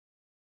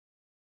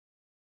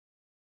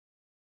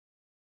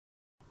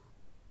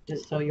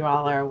just so you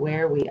all are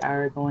aware, we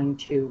are going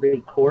to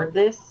record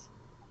this.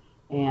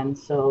 And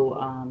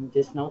so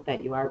just note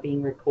that you are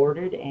being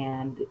recorded,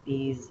 and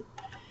these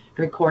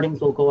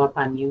recordings will go up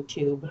on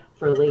YouTube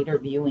for later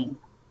viewing.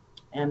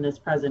 And this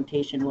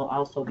presentation will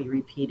also be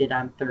repeated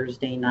on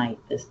Thursday night,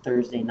 this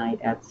Thursday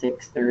night at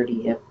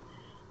 6:30 if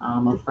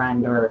a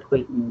friend or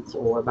acquaintance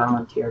or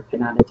volunteer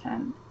cannot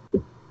attend.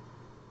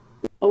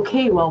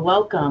 Okay, well,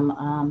 welcome.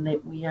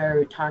 We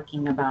are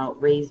talking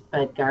about raised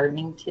bed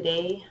gardening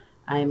today.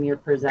 I am your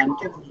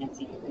presenter,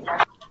 Nancy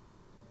Kreith.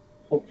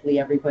 Hopefully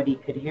everybody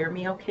could hear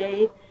me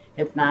okay.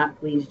 If not,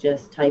 please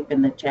just type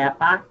in the chat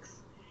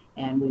box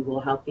and we will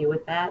help you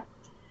with that.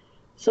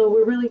 So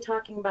we're really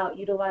talking about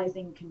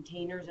utilizing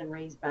containers and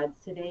raised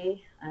beds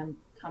today. I'm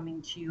coming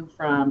to you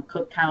from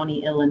Cook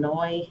County,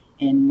 Illinois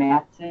in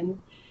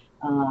Matson,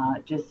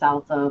 just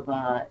south of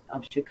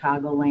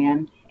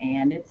Chicagoland,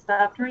 and it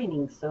stopped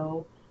raining,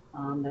 so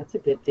that's a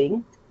good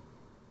thing.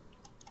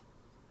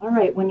 All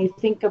right, when you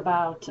think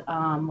about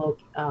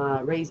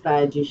raised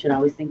beds, you should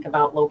always think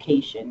about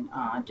location.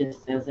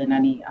 Just as in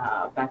any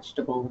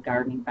vegetable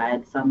gardening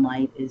bed,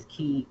 sunlight is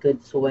key.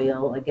 Good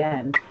soil,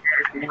 again,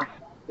 if you don't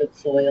have good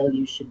soil,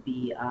 you should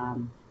be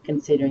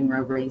considering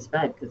a raised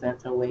bed, because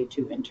that's a way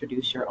to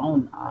introduce your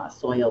own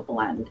soil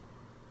blend.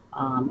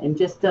 And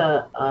just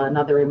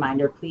another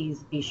reminder,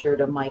 please be sure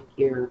to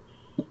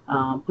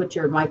put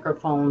your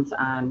microphones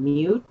on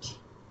mute.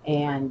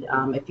 And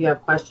if you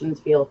have questions,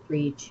 feel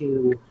free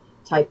to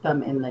type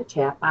them in the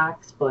chat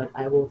box, but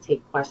I will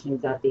take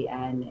questions at the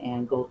end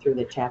and go through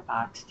the chat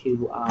box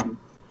to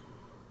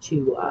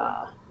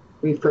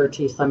refer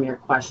to some of your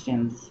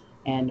questions,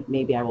 and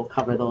maybe I will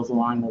cover those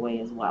along the way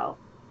as well.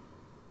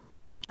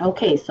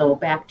 Okay, so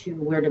back to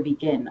where to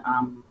begin.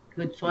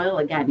 Good soil,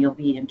 again, you'll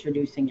be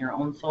introducing your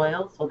own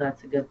soil, so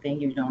that's a good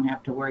thing. You don't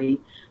have to worry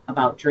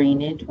about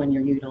drainage when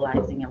you're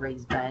utilizing a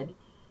raised bed.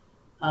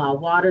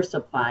 Water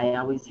supply, I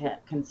always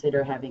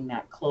consider having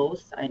that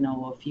close. I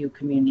know a few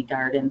community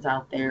gardens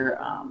out there,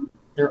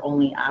 their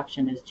only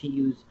option is to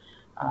use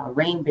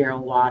rain barrel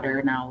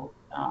water. Now,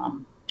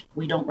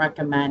 we don't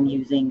recommend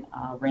using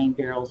rain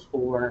barrels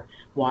for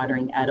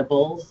watering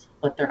edibles,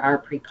 but there are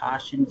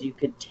precautions you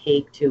could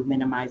take to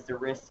minimize the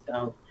risk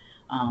of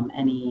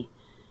any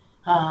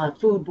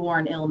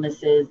foodborne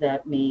illnesses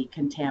that may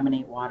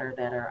contaminate water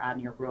that are on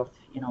your roof,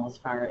 as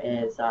far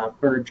as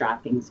bird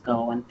droppings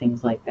go and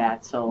things like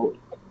that. So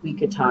we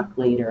could talk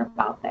later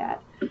about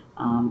that.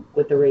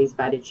 With the raised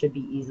bed, it should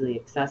be easily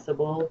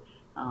accessible.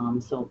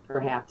 So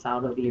perhaps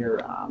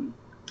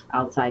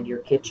outside your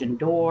kitchen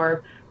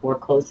door or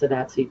close to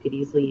that, so you could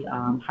easily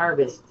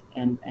harvest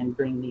and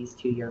bring these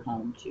to your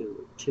home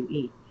to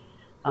eat.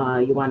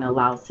 You want to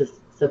allow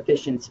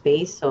sufficient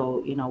space.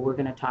 So, we're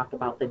going to talk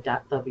about the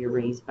depth of your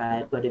raised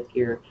bed, but if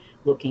you're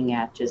looking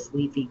at just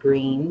leafy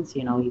greens,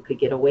 you could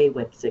get away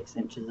with 6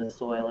 inches of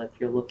soil. If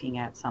you're looking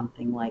at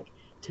something like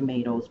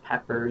tomatoes,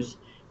 peppers,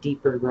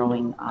 deeper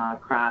growing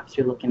crops,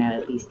 you're looking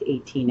at least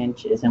 18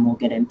 inches, and we'll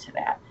get into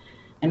that.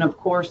 And of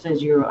course,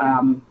 as you're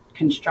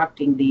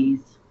constructing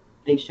these,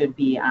 they should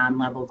be on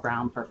level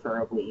ground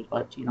preferably,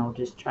 but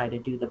just try to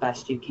do the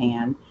best you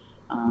can.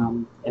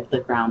 If the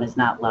ground is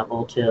not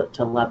level,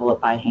 to level it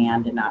by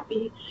hand and not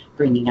be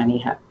bringing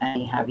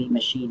any heavy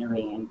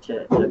machinery in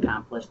to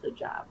accomplish the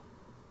job.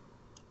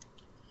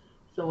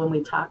 So when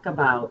we talk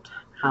about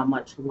how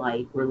much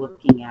light, we're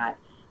looking at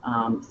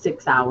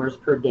 6 hours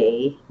per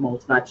day.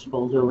 Most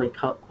vegetables will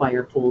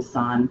require full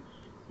sun.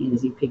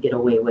 You could get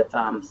away with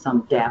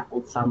some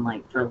dappled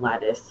sunlight for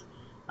lettuce,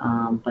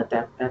 but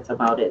that's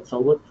about it. So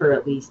look for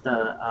at least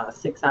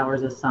 6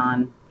 hours of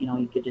sun.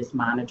 You could just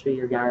monitor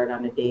your yard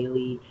on a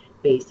daily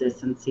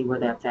basis and see where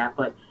that's at,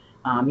 but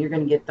you're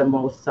going to get the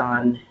most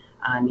sun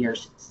on your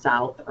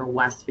south or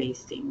west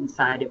facing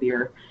side of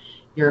your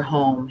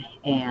home,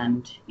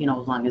 and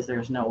as long as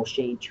there's no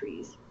shade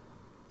trees.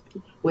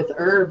 With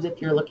herbs, if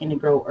you're looking to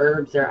grow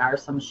herbs, there are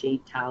some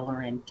shade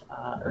tolerant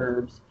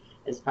herbs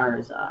as far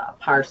as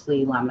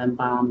parsley, lemon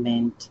balm,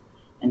 mint,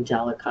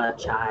 angelica,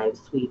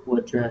 chives, sweet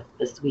woodruff.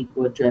 The sweet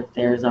woodruff,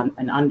 there's an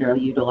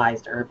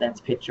underutilized herb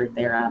that's pictured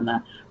there on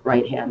the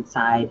right hand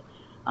side.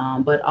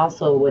 But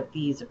also with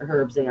these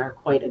herbs, they are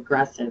quite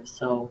aggressive.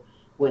 So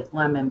with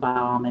lemon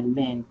balm and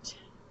mint,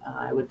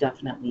 I would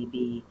definitely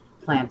be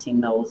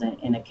planting those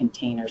in a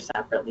container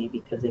separately,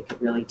 because they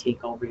could really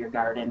take over your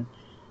garden.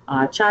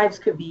 Chives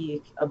could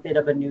be a bit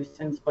of a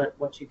nuisance, but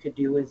what you could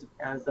do is,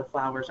 as the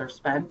flowers are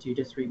spent, you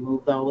just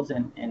remove those,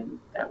 and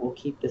that will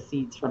keep the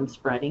seeds from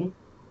spreading.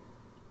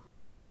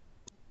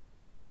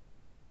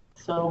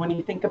 So when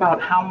you think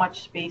about how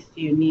much space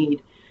do you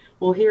need,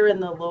 well, here in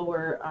the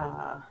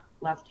lower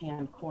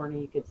left-hand corner,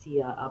 you could see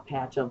a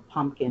patch of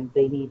pumpkins.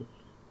 They need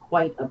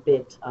quite a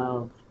bit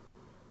of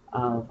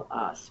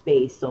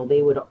space, so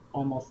they would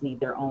almost need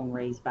their own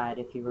raised bed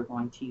if you were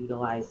going to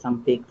utilize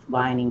some big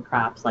vining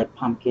crops like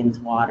pumpkins,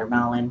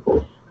 watermelon.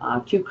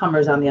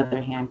 Cucumbers, on the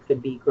other hand,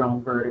 could be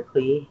grown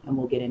vertically, and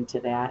we'll get into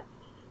that.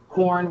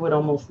 Corn would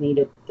almost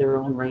need their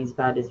own raised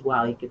bed as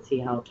well. You could see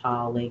how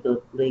tall,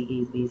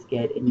 leggy these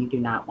get, and you do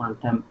not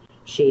want them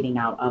shading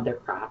out other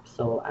crops.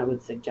 So I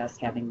would suggest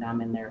having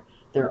them in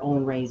their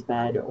own raised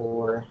bed,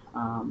 or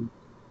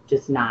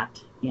just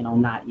not,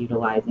 not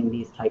utilizing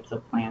these types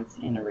of plants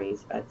in a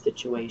raised bed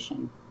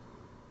situation.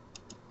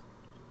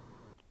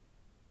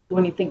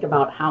 When you think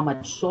about how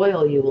much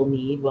soil you will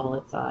need, well,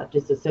 it's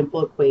just a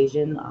simple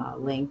equation: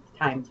 length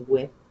times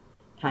width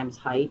times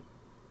height.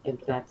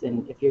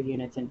 If your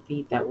unit's in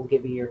feet, that will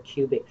give you your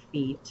cubic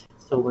feet.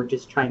 So we're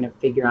just trying to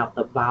figure out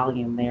the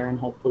volume there, and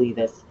hopefully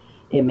this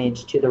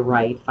image to the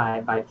right,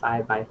 5 by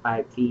 5 by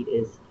 5 feet,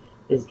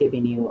 is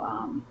giving you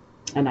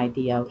an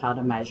idea of how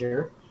to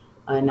measure.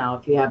 Now,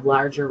 if you have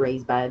larger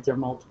raised beds or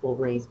multiple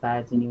raised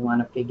beds and you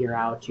want to figure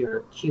out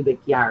your cubic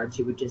yards,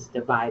 you would just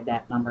divide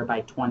that number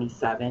by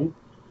 27,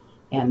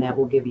 and that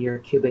will give you your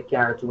cubic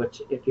yards,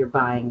 which if you're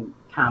buying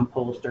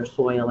compost or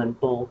soil in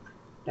bulk,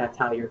 that's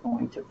how you're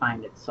going to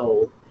find it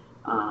sold,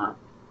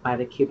 by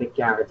the cubic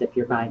yards. If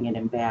you're buying it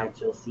in bags,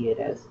 you'll see it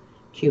as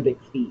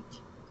cubic feet.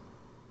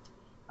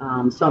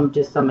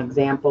 Some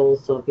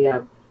examples. So if you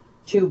have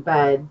 2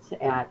 beds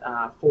at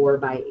 4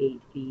 by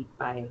 8 feet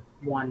by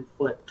 1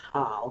 foot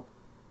tall,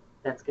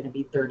 that's going to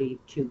be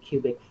 32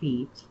 cubic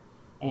feet.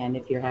 And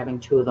if you're having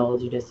 2 of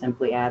those, you just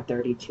simply add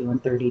 32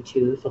 and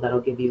 32. So that'll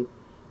give you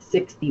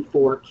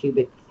 64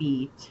 cubic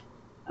feet.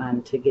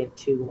 And to get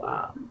to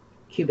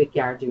cubic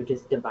yards, you would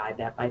just divide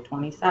that by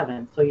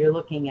 27. So you're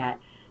looking at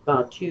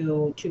about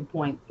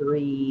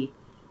 2.3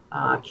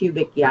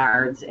 cubic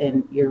yards,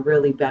 and you're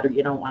really better.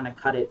 You don't want to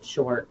cut it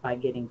short by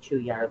getting 2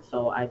 yards.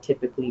 So I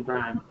typically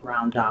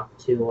round up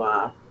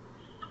to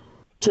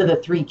the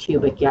 3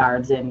 cubic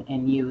yards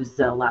and use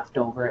the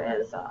leftover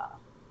as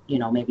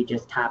maybe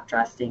just top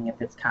dressing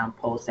if it's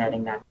compost,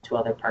 adding that to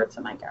other parts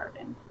of my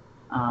garden.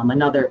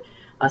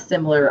 A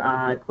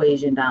similar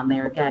equation down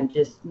there. Again,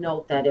 just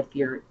note that if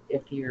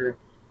you're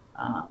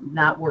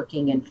not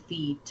working in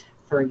feet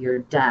for your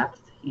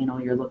depth,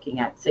 you're looking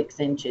at 6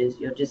 inches,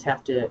 you'll just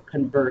have to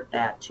convert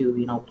that to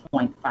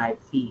 0.5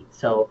 feet.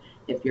 So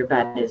if your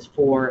bed is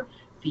 4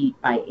 feet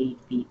by 8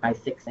 feet by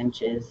 6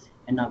 inches,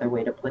 another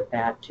way to put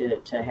that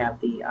to have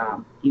the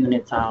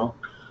units all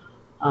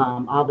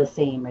the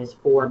same as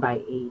 4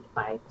 by 8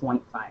 by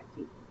 0.5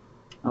 feet.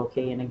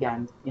 Okay, and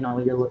again,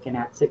 you're looking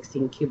at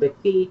 16 cubic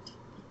feet.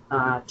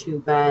 2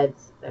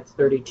 beds, that's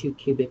 32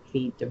 cubic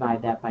feet.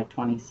 Divide that by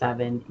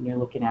 27, and you're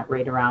looking at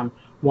right around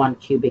 1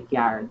 cubic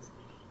yards.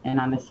 And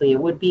honestly, it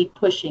would be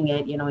pushing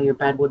it. Your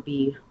bed would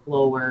be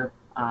lower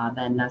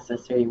than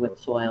necessary with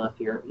soil if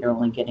you're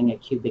only getting a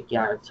cubic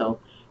yard. So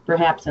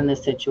perhaps in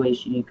this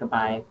situation, you could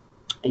buy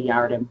a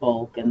yard in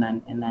bulk and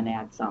then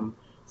add some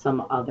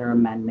other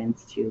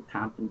amendments to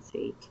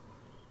compensate.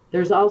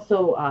 There's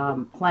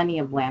also plenty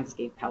of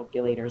landscape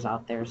calculators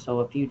out there. So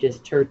if you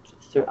just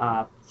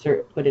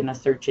put in a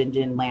search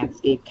engine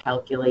landscape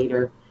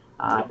calculator,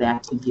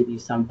 that can give you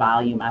some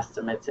volume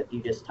estimates if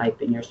you just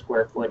type in your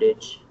square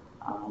footage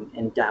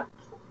and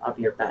depth of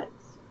your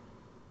beds.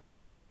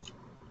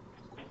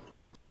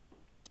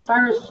 As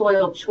far as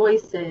soil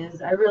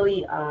choices, I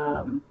really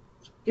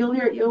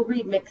you'll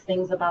read mixed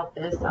things about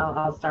this.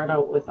 I'll start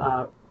out with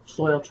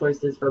soil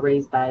choices for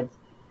raised beds.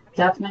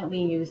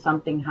 Definitely use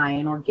something high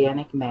in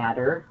organic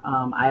matter.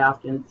 I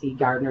often see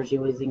gardeners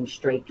using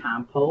straight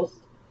compost.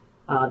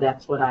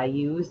 That's what I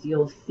use.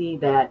 You'll see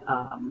that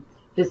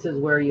this is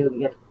where you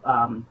get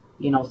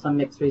some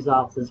mixed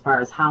results as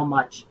far as how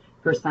much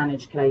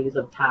percentage could I use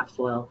of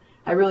topsoil.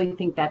 I really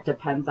think that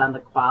depends on the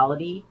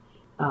quality.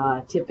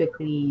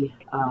 Typically,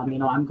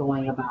 I'm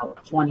going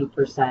about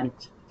 20%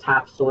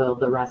 topsoil,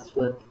 the rest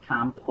with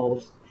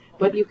compost.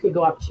 But you could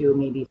go up to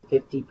maybe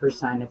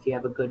 50% if you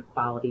have a good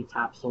quality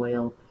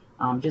topsoil.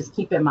 Just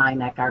keep in mind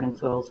that garden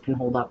soils can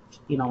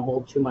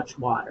hold too much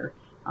water.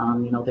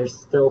 There's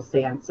still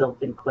sand,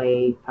 silt, and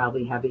clay,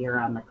 probably heavier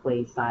on the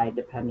clay side,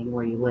 depending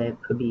where you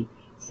live. Could be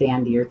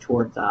sandier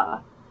towards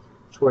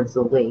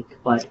the lake,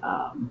 but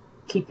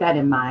keep that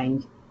in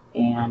mind.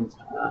 And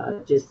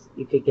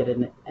you could get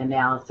an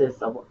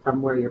analysis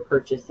from where you're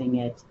purchasing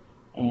it,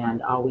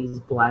 and always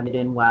blend it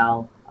in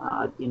well.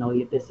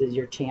 This is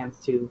your chance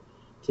to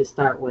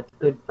start with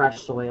good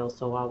fresh soil,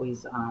 so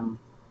always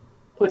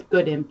put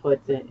good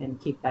inputs and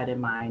keep that in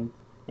mind,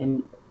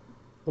 and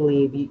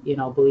believe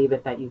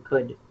it that you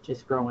could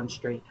just grow in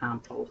straight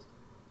compost.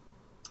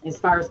 As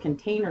far as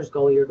containers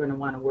go, you're going to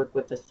want to work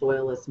with a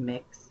soilless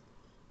mix.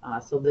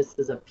 So this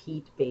is a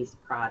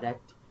peat-based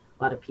product.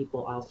 A lot of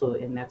people also,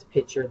 and that's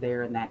picture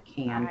there in that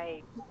can.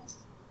 I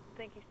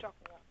think he's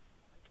talking about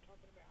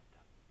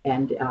that.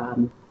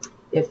 And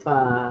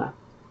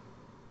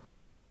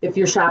if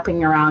you're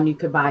shopping around, you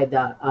could buy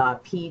the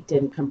peat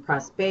and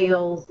compressed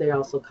bales. They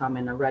also come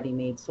in a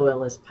ready-made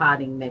soilless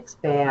potting mix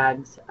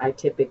bags. I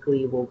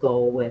typically will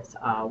go with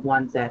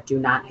ones that do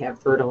not have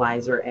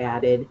fertilizer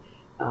added,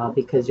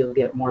 because you'll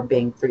get more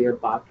bang for your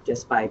buck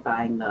just by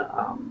buying the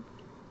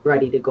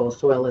ready-to-go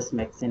soilless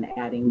mix and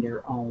adding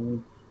your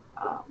own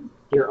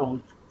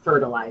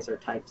fertilizer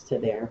types to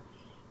there.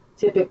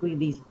 Typically,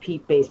 these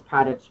peat-based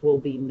products will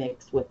be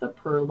mixed with the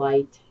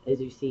perlite,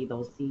 as you see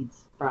those seed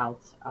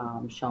sprouts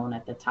shown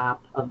at the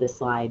top of the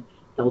slide.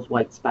 those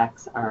white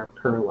specks are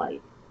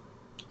perlite.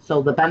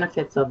 So the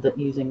benefits of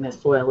using this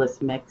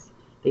soilless mix,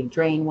 they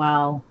drain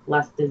well,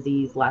 less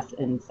disease, less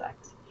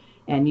insects.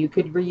 And you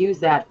could reuse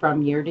that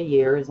from year to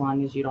year as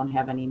long as you don't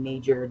have any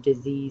major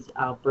disease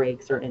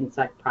outbreaks or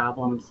insect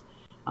problems.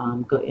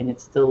 And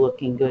it's still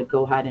looking good.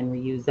 Go ahead and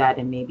reuse that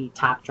and maybe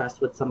top dress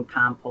with some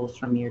compost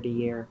from year to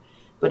year.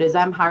 But as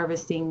I'm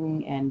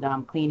harvesting and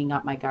cleaning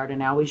up my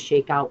garden, I always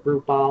shake out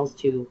root balls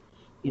to,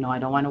 I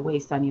don't want to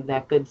waste any of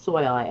that good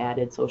soil I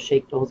added. So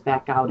shake those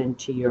back out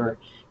into your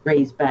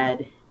raised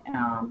bed,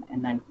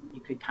 and then you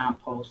could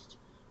compost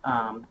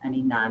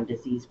any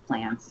non-disease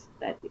plants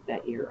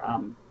that you're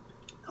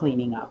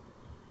cleaning up.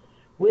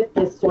 With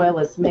this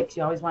soilless mix,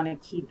 you always want to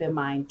keep in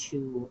mind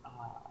to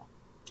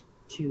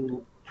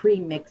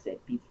pre-mix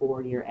it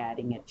before you're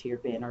adding it to your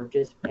bin, or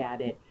just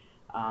add it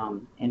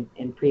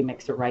and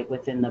pre-mix it right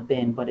within the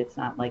bin. But it's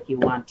not like you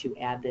want to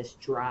add this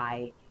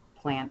dry,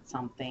 plant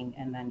something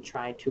and then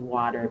try to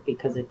water it,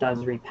 because it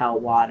does repel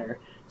water.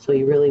 So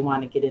you really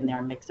want to get in there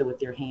and mix it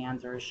with your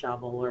hands or a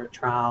shovel or a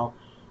trowel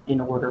in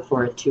order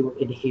for it to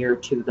adhere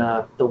to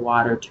the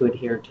water, to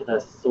adhere to the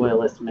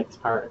soilless mix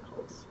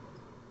particles.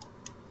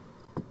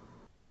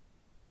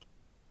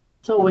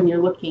 So when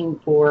you're looking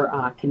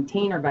for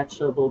container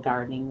vegetable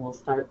gardening, we'll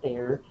start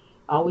there.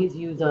 Always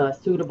use a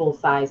suitable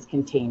size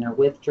container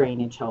with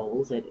drainage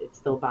holes. It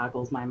still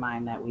boggles my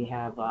mind that we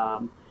have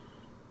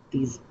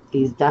these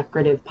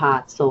decorative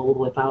pots sold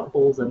without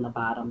holes in the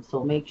bottom.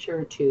 So make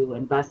sure to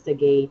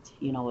investigate.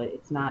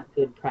 It's not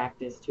good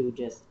practice to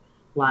just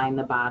line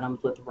the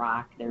bottoms with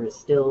rock. There is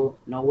still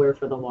nowhere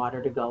for the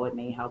water to go. It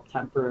may help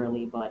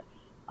temporarily, but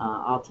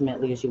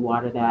ultimately as you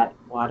water, that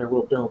water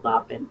will build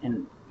up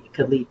and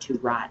could lead to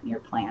rot in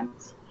your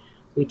plants.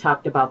 We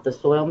talked about the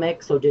soil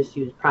mix, so just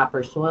use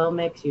proper soil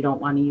mix. You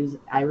don't want to use,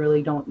 I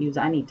really don't use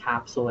any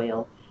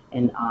topsoil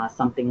in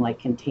something like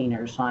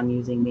containers. So I'm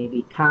using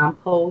maybe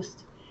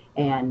compost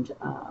and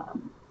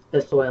the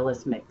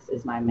soilless mix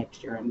is my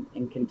mixture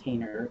in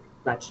container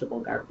vegetable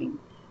gardening,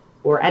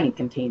 or any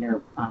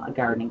container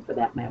gardening for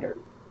that matter.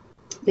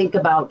 Think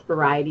about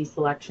variety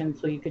selection.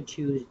 So you could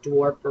choose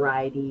dwarf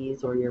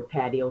varieties or your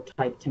patio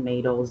type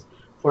tomatoes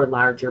for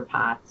larger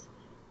pots.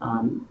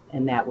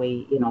 And that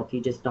way, if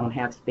you just don't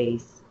have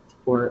space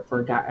for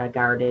a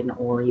garden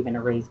or even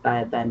a raised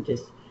bed, then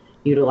just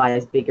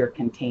utilize bigger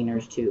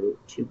containers to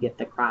get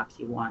the crops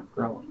you want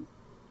growing.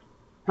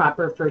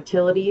 Proper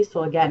fertility.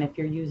 So again, if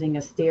you're using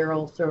a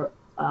sterile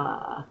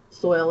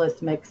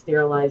soilless mix,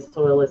 sterilized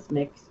soilless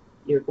mix,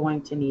 you're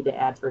going to need to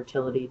add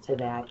fertility to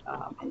that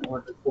in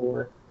order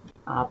for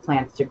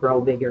plants to grow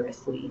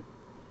vigorously.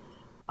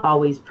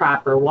 Always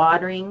proper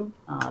watering.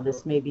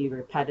 This may be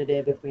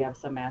repetitive if we have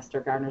some master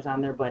gardeners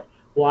on there, but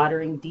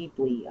watering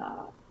deeply,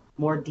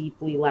 more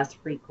deeply, less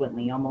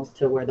frequently, almost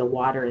to where the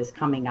water is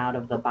coming out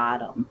of the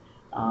bottom.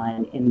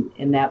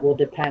 And that will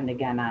depend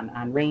again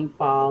on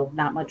rainfall.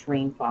 Not much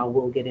rainfall.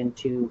 We'll get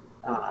into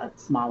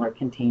smaller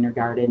container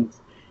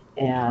gardens.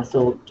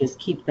 So just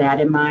keep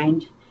that in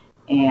mind.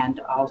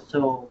 And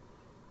also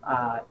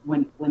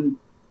when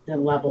the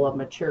level of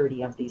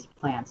maturity of these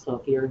plants. So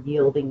if you're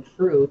yielding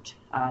fruit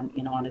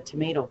on a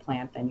tomato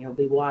plant, then you'll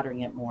be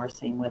watering it more.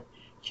 Same with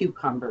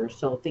cucumbers.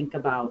 So think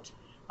about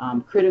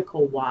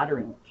critical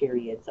watering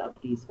periods of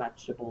these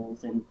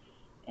vegetables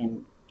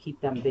and keep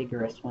them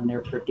vigorous when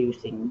they're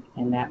producing.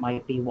 And that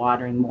might be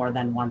watering more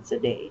than once a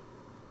day.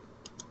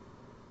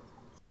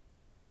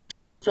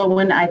 So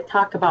when I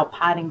talk about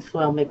potting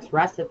soil mix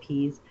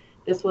recipes,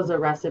 this was a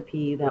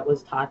recipe that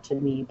was taught to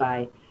me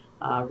by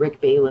Rick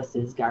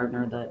Bayless's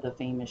gardener, the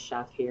famous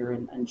chef here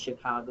in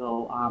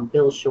Chicago.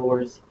 Bill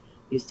Shores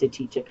used to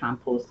teach a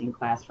composting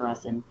class for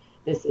us, and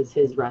this is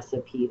his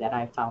recipe that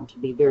I found to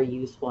be very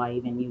useful. I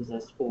even use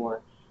this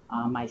for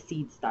my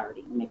seed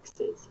starting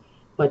mixes.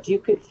 But you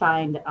could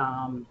find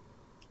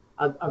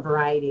a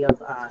variety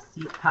of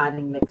seed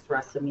potting mix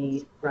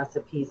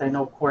recipes. I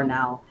know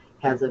Cornell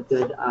has a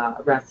good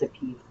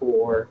recipe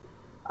for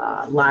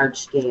large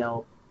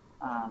scale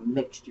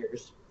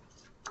mixtures.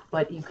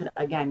 But you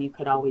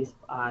could always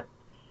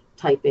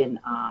type in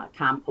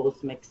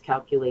compost mix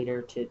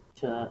calculator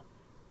to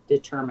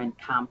determine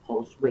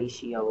compost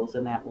ratios,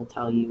 and that will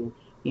tell you,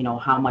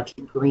 how much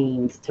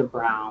greens to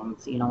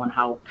browns, and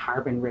how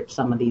carbon rich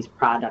some of these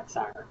products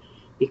are.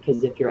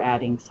 Because if you're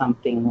adding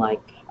something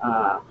like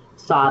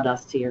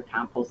sawdust to your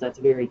compost, that's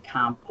very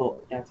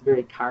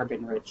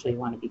carbon rich, so you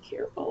want to be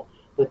careful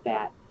with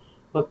that.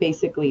 But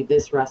basically,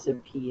 this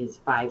recipe is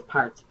 5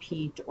 parts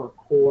peat or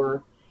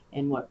core.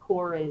 And what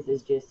core is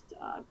just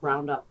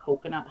ground up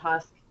coconut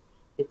husk.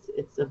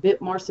 It's a bit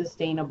more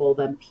sustainable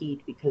than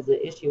peat, because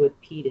the issue with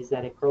peat is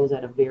that it grows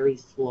at a very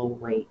slow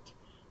rate.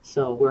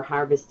 So we're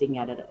harvesting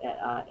it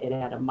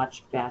at a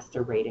much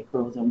faster rate. It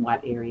grows in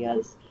wet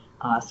areas.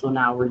 So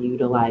now we're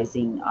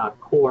utilizing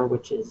core,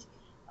 which is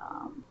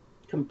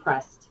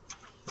compressed.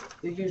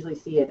 You usually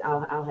see it,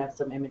 I'll have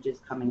some images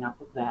coming up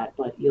of that,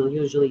 but you'll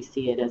usually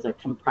see it as a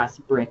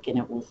compressed brick, and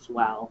it will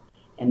swell.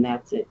 And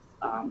that's it.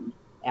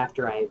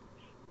 After I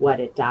wet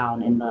it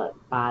down, in the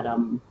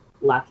bottom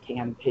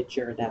left-hand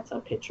picture, that's a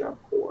picture of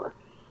core.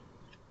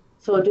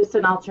 So just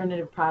an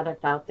alternative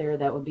product out there,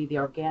 that would be the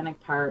organic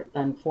part,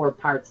 then 4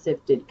 parts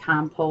sifted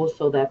compost.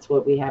 So that's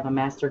what we have a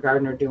master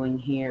gardener doing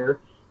here.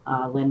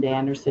 Linda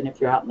Anderson,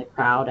 if you're out in the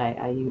crowd,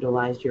 I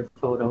utilized your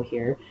photo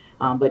here.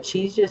 But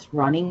she's just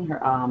running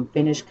her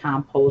finished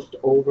compost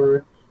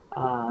over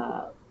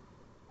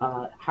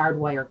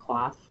hardwire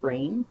cloth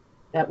frame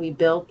that we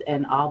built,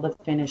 and all the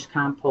finished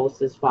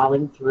compost is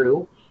falling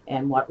through,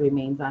 and what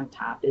remains on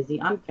top is the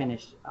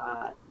unfinished,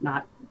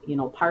 not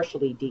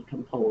partially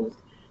decomposed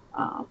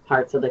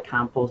parts of the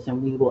compost,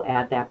 and we will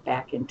add that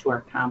back into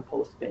our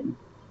compost bin.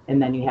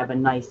 And then you have a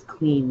nice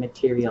clean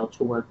material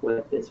to work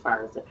with as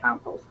far as the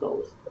compost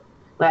goes.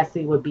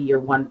 Lastly would be your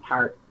 1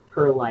 part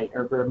perlite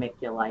or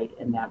vermiculite,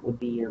 and that would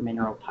be your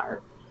mineral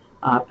part.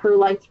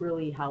 Perlite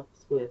really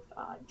helps with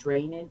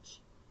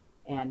drainage,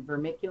 and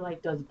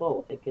vermiculite does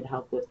both. It could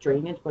help with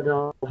drainage, but it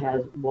also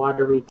has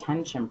water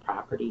retention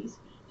properties.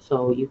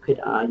 So you could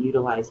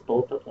utilize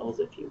both of those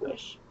if you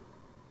wish.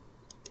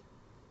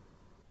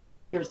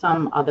 Here's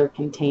some other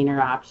container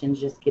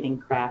options, just getting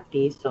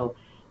crafty. So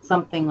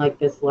something like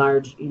this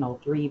large,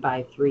 3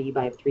 by 3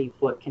 by 3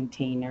 foot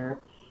container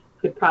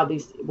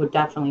would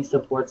definitely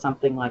support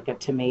something like a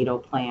tomato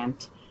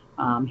plant.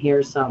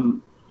 Here's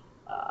some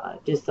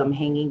just some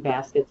hanging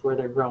baskets where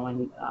they're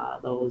growing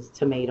those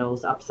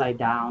tomatoes upside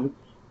down,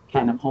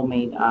 kind of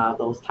homemade,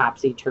 those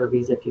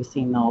topsy-turvies if you've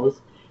seen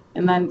those.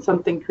 And then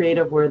something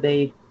creative where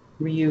they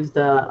reused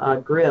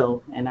a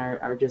grill and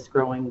are just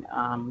growing,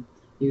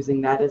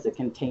 using that as a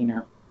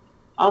container.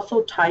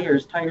 Also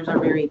tires. Tires are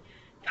very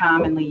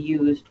commonly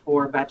used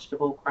for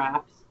vegetable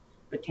crops.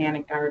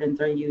 Botanic gardens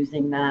are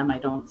using them. I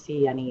don't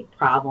see any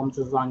problems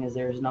as long as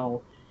there's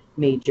no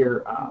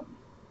major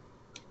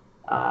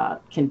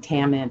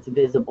contaminants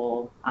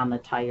visible on the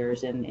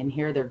tires. And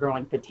here they're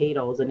growing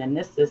potatoes, and in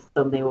this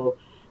system they will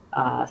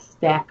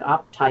stack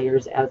up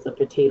tires as the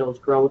potatoes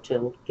grow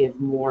to give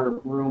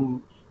more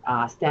room,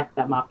 stack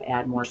them up,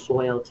 add more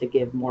soil to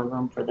give more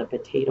room for the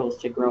potatoes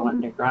to grow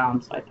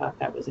underground. So I thought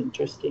that was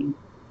interesting.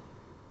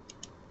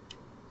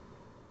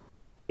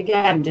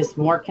 Again, just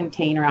more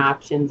container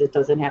options. It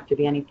doesn't have to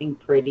be anything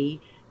pretty.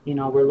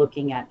 We're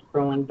looking at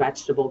growing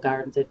vegetable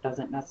gardens. It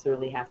doesn't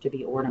necessarily have to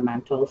be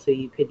ornamental. So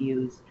you could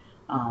use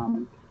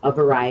a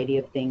variety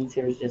of things.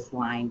 There's just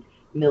lined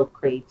milk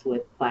crates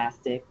with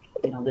plastic.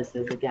 This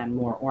is, again,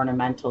 more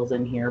ornamentals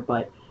in here,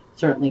 but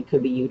certainly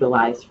could be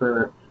utilized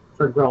for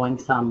growing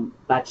some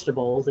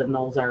vegetables. And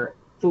those are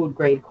food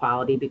grade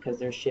quality because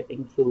they're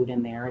shipping food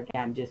in there.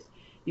 Again, just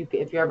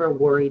if you're ever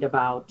worried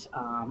about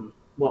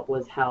what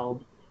was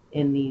held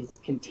in these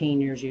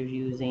containers you're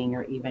using,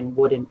 or even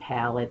wooden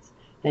pallets,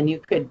 then you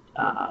could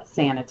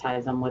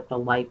sanitize them with the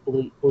light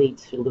bleach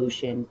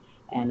solution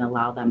and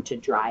allow them to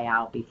dry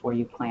out before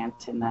you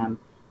plant in them,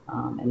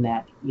 and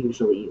that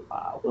usually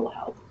will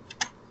help.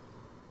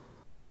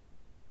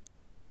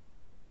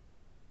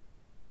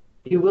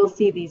 You will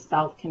see these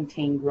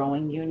self-contained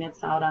growing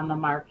units out on the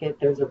market.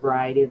 There's a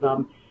variety of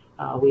them.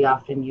 We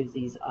often use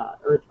these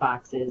earth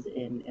boxes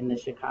in the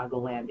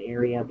Chicagoland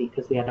area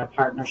because we had a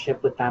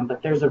partnership with them,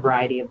 but there's a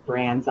variety of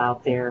brands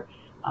out there.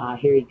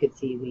 Here you could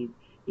see we've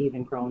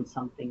even grown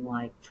something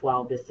like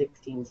 12 to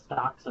 16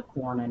 stalks of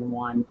corn in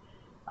one.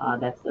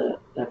 That's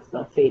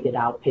the faded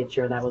out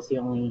picture. That was the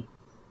only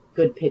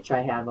good picture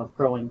I have of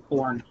growing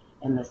corn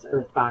in this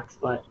earth box,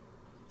 but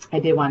I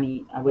did want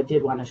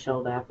to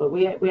show that. But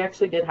we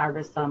actually did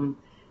harvest some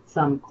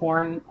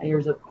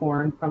ears of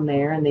corn from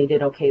there, and they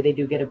did okay. They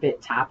do get a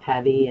bit top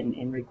heavy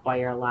and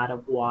require a lot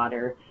of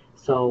water.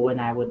 So when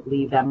I would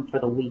leave them for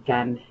the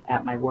weekend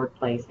at my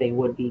workplace, they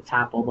would be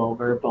toppled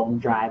over, bone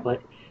dry,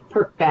 but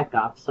perk back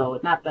up. So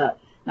not the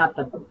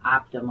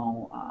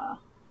optimal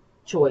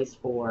choice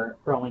for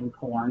growing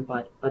corn,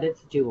 but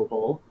it's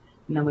doable.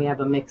 And then we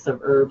have a mix of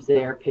herbs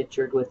there,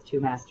 pictured with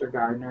 2 master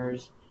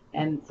gardeners.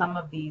 And some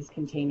of these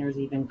containers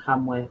even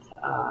come with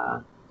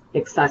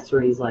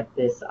accessories like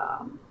this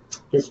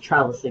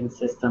trellising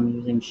system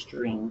using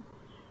string.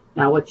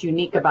 Now, what's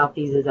unique about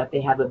these is that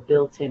they have a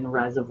built-in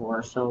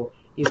reservoir. So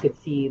you could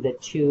see the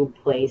tube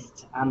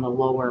placed on the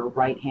lower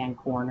right-hand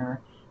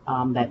corner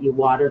that you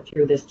water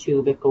through this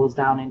tube. It goes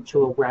down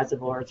into a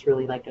reservoir. It's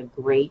really like a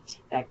grate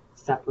that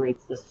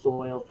separates the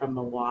soil from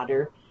the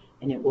water,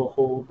 and it will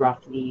hold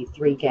roughly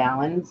 3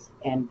 gallons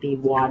and be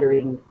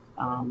watering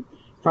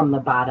from the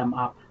bottom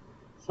up.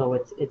 So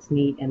it's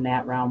neat in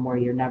that realm where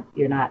you're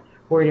not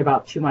worried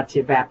about too much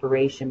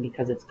evaporation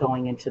because it's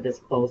going into this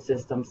closed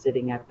system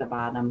sitting at the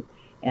bottom,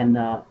 and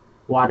the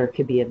water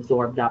could be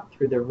absorbed up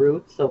through the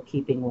roots. So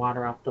keeping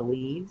water off the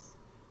leaves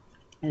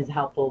is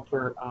helpful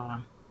for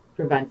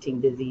preventing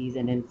disease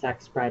and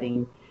insect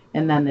spreading.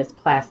 And then this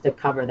plastic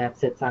cover that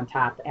sits on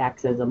top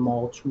acts as a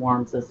mulch,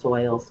 warms the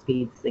soil,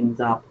 speeds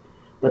things up,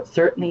 but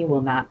certainly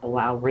will not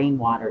allow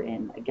rainwater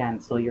in again.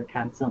 So you're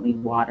constantly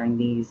watering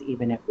these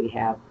even if we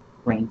have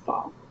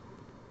rainfall.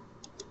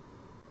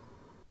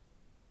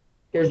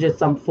 Here's just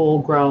some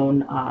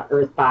full-grown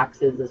earth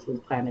boxes. This was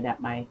planted at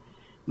my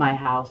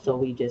house, so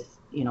we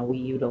just, we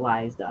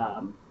utilized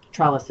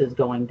trellises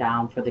going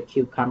down for the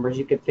cucumbers.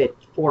 You could fit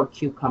 4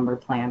 cucumber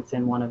plants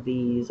in one of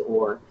these,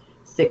 or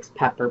 6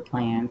 pepper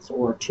plants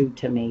or 2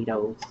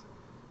 tomatoes.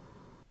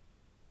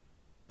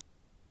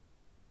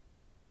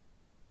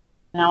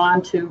 Now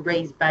on to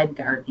raised bed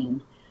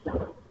gardening.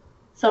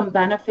 Some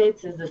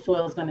benefits is the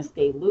soil is going to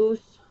stay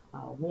loose,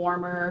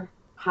 warmer,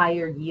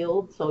 higher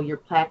yield. So you're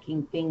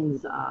packing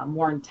things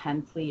more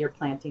intensely. You're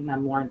planting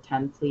them more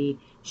intensely,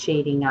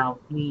 shading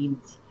out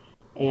weeds,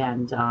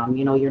 and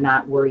you're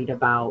not worried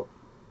about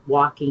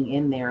walking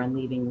in there and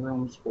leaving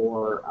rooms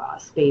for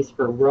space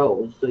for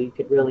rows. So you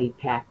could really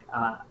pack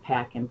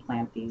and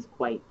plant these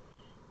quite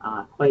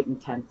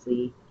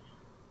intensely,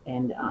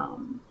 and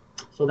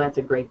so that's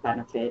a great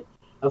benefit.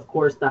 Of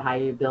course, the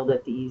higher you build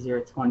it, the easier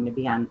it's going to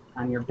be on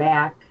your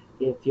back.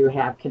 If you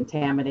have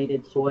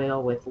contaminated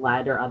soil with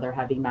lead or other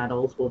heavy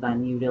metals, well,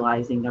 then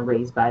utilizing the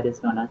raised bed is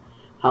going to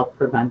help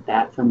prevent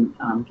that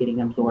from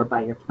getting absorbed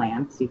by your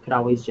plants. You could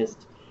always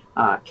just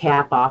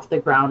cap off the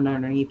ground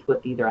underneath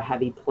with either a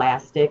heavy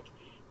plastic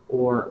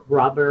or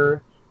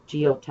rubber,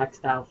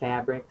 geotextile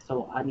fabric.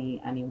 So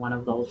any one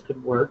of those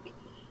could work.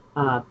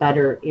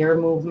 Better air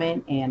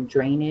movement and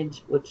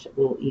drainage, which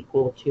will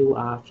equal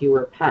to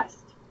fewer pests.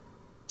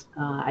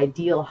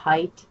 Ideal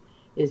height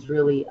is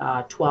really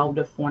 12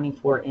 to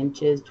 24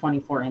 inches.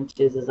 24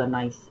 inches is a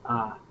nice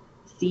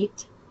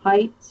seat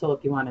height. So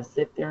if you want to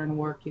sit there and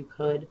work, you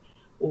could.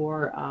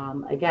 Or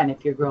again,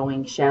 if you're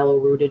growing shallow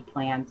rooted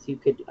plants, you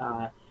could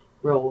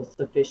grow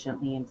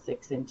sufficiently in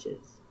 6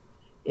 inches.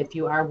 If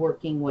you are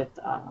working with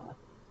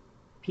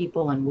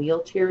people in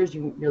wheelchairs,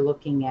 you're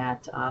looking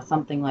at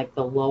something like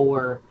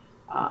the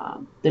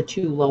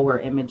two lower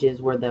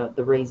images where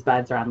the raised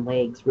beds are on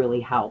legs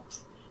really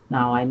helps.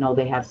 Now, I know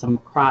they have some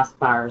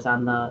crossbars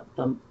on the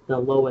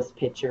lowest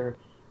picture,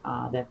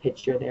 that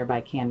picture there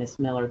by Candace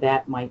Miller.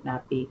 That might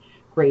not be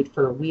great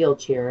for a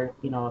wheelchair,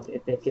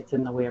 if it gets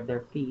in the way of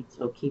their feet,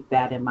 so keep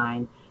that in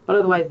mind. But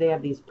otherwise, they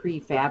have these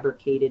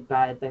prefabricated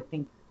beds. I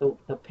think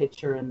the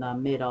picture in the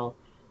middle,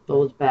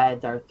 those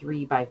beds are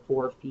 3 by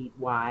 4 feet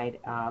wide,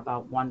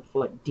 about 1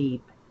 foot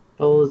deep.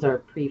 Those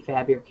are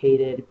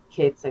prefabricated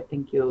kits. I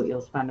think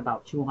you'll spend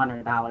about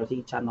 $200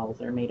 each on those.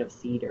 They're made of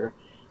cedar.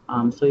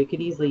 So you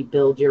could easily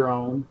build your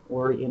own,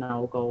 or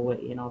go with,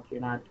 if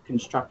you're not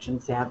construction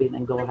savvy,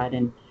 then go ahead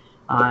and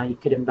you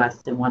could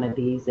invest in one of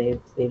these.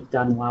 They've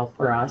done well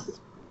for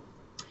us.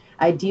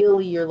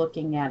 Ideally, you're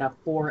looking at a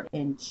 4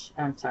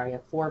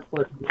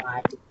 foot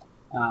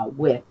wide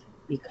width,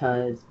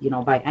 because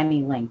by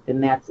any length,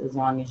 and that's as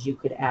long as you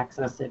could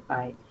access it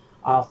by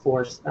all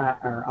four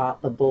or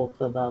off both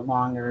of the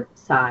longer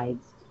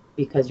sides,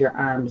 because your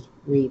arms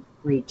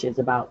reach is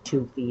about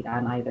 2 feet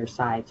on either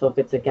side. So if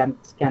it's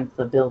against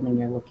the building,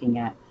 you're looking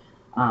at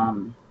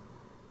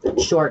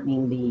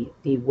shortening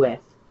the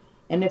width.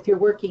 And if you're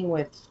working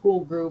with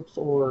school groups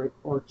or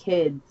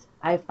kids,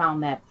 I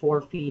found that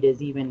 4 feet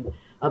is even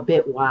a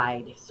bit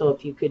wide. So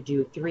if you could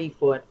do 3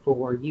 foot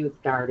for youth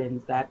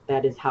gardens,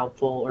 that is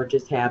helpful, or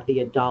just have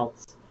the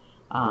adults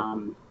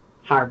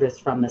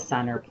harvest from the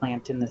center,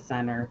 plant in the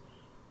center.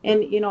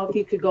 And if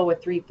you could go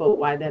with 3 foot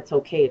wide, that's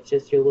okay. It's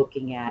just you're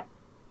looking at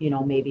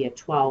maybe a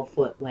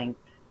 12-foot length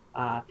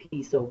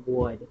piece of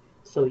wood.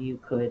 So you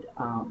could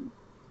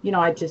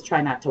I just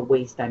try not to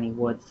waste any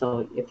wood.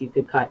 So if you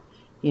could cut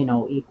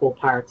equal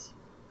parts,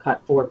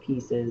 cut 4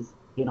 pieces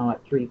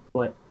at 3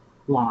 foot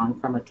long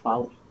from a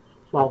 12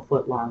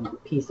 foot long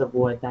piece of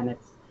wood, then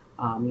it's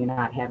you're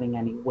not having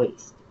any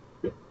waste.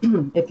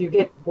 If you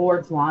get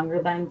boards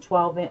longer than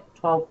 12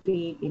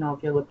 feet,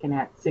 if you're looking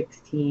at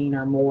 16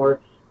 or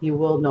more, you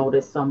will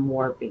notice some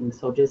warping.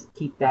 So just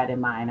keep that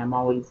in mind. I'm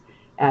always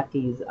at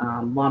these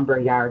lumber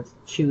yards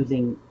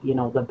choosing,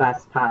 the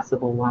best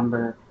possible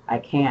lumber I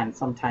can.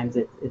 Sometimes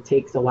it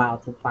takes a while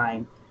to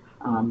find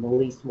the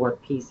least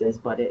warped pieces,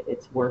 but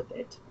it's worth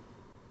it.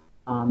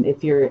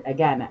 If you're,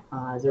 again,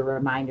 as a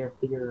reminder,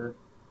 if your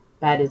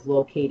bed is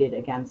located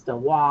against a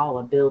wall,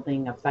 a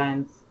building, a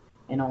fence,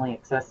 and only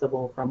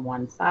accessible from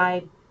one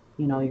side,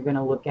 you're going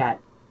to look at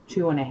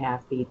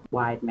 2.5 feet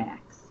wide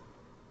max.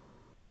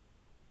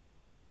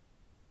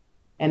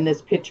 And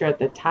this picture at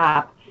the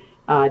top,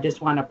 I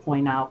just want to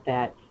point out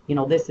that,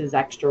 this is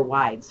extra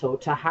wide. So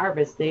to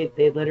harvest, they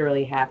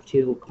literally have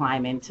to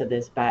climb into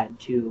this bed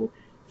to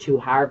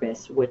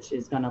harvest, which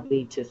is going to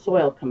lead to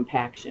soil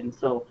compaction.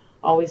 So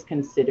always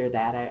consider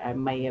that. I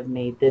may have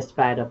made this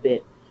bed a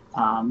bit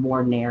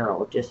more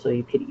narrow, just so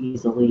you could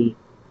easily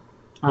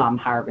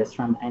harvest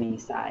from any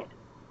side.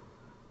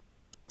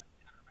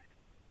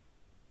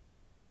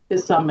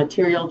 Just some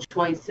material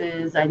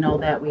choices. I know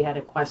that we had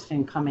a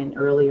question come in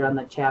earlier on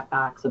the chat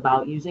box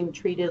about using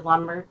treated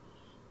lumber.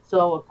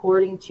 So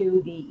according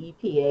to the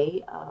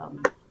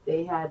EPA,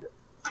 they had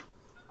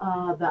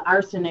the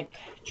arsenic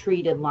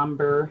treated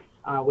lumber,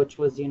 which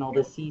was, the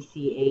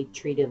CC8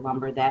 treated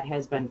lumber, that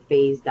has been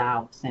phased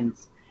out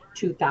since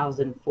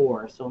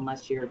 2004. So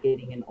unless you're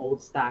getting an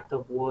old stock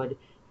of wood,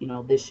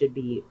 this should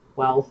be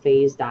well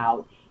phased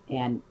out.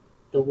 And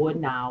the wood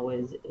now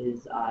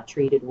is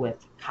treated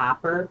with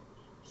copper.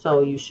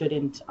 So you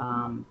shouldn't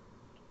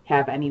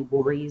have any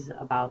worries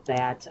about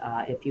that.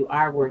 If you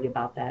are worried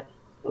about that,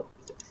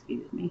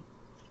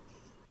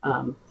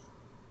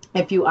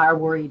 If you are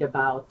worried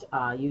about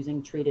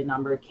using treated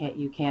lumber,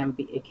 it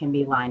can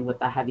be lined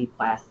with a heavy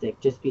plastic.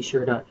 Just be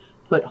sure to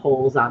put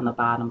holes on the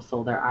bottom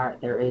so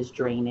there is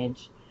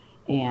drainage.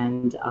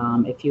 And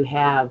if you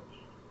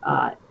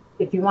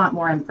want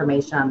more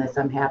information on this,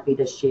 I'm happy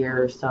to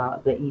share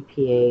the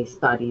EPA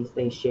studies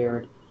they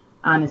shared.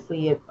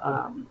 Honestly, if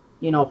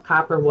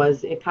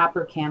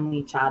copper can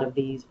leach out of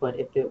these, but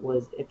if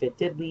it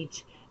did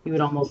leach, you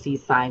would almost see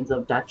signs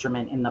of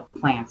detriment in the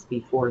plants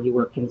before you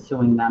were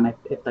consuming them.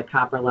 If the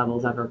copper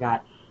levels ever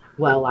got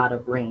well out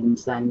of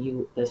range, then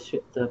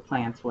the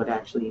plants would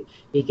actually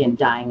begin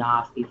dying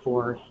off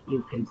before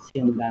you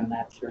consume them.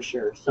 That's for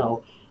sure.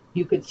 So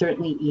you could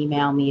certainly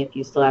email me if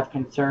you still have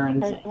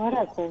concerns. What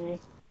up, baby?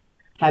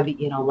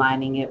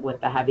 Lining it with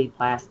the heavy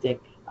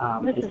plastic.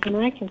 This is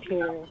my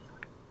computer.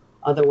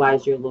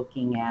 Otherwise, you're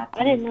looking at.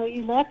 I didn't know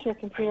you left your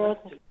computer.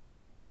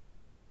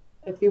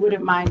 If you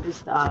wouldn't mind,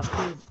 just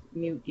please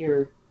mute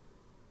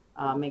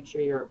make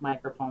sure your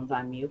microphone's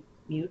on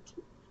mute.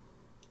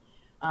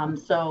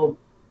 So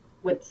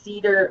with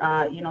cedar,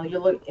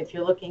 if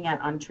you're looking at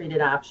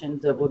untreated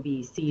options, it would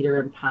be cedar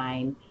and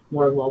pine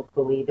more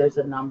locally. There's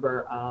a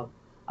number of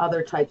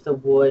other types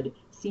of wood.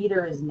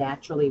 Cedar is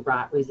naturally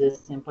rot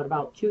resistant, but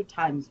about 2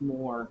 times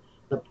more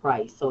the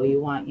price. So you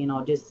want,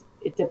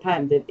 it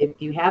depends.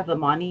 If you have the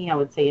money, I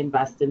would say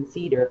invest in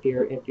cedar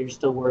if you're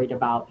still worried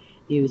about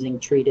using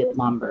treated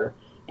lumber.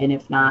 And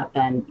if not,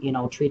 then,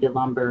 treated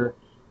lumber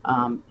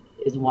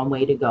is one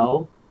way to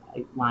go.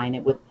 Line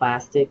it with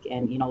plastic,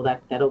 and,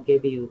 that'll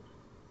give you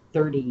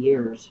 30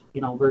 years,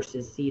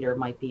 versus cedar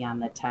might be on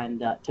the 10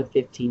 to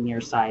 15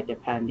 year side,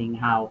 depending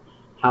how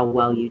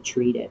well you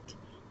treat it.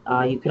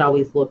 You could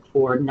always look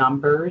for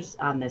numbers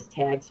on this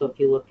tag. So if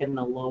you look in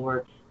the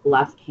lower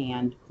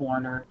left-hand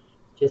corner,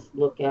 just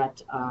look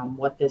at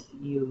what's this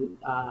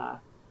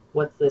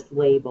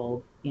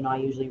labeled. I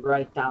usually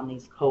write down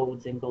these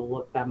codes and go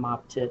look them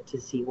up to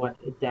see what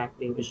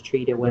exactly it was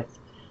treated with.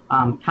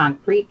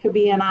 Concrete could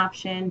be an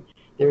option.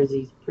 There's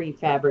these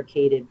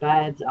prefabricated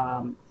beds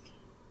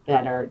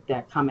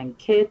that come in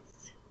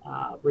kits,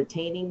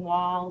 retaining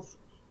walls,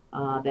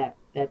 that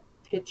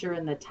picture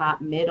in the top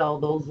middle,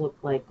 those look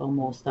like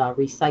almost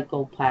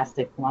recycled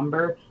plastic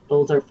lumber.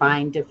 Those are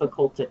fine,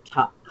 difficult to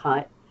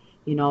cut.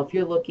 If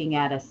you're looking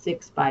at a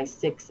 6 by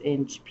 6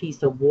 inch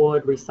piece of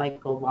wood,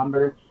 recycled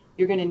lumber,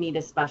 you're going to need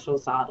a special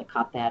saw to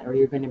cut that, or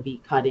you're going to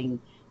be cutting,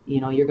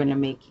 you're going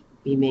to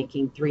be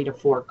making 3 to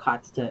 4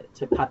 cuts to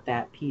cut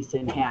that piece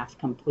in half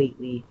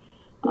completely,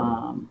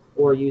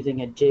 or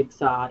using a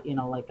jigsaw,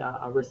 like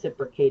a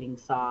reciprocating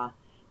saw,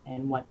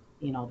 and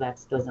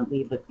that doesn't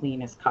leave the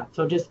cleanest cut.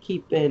 So just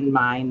keep in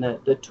mind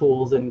the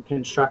tools and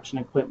construction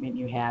equipment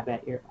you have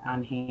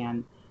on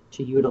hand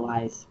to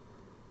utilize.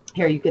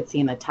 Here you could see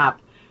in the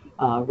top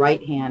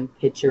right hand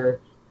picture,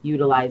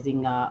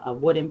 utilizing a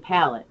wooden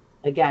pallet.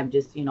 Again,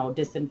 just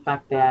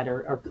disinfect that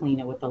or clean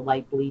it with a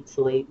light bleach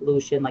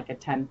solution, like a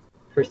 10%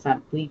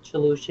 bleach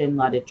solution.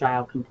 Let it dry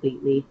out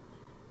completely,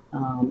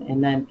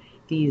 and then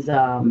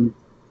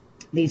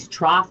these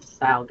trough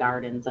style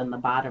gardens on the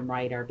bottom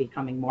right are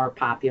becoming more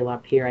popular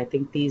up here. I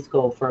think these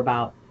go for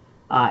about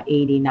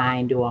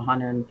 $89 to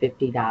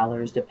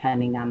 $150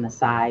 depending on the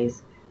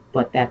size,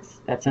 but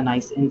that's a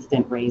nice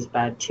instant raised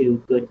bed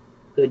too,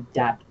 good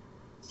depth.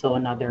 So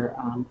another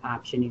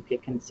option you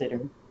could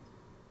consider.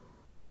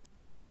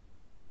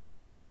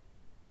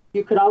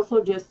 You could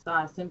also just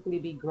simply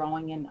be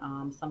growing in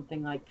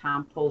something like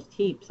compost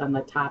heaps on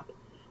the top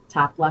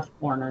left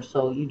corner,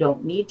 so you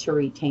don't need to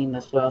retain the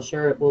soil.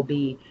 Sure, it will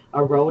be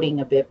eroding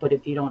a bit, but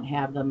if you don't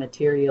have the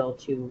material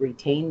to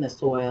retain the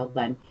soil,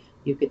 then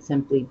you could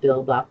simply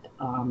build up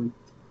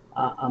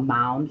a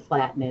mound,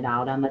 flatten it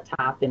out on the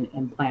top,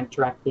 and plant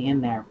directly in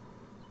there.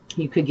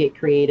 You could get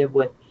creative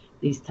with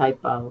these type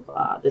of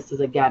this is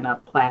again a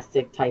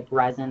plastic type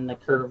resin, the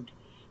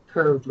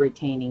curved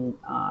retaining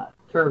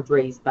curved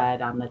raised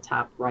bed on the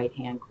top right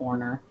hand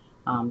corner.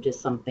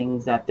 Just some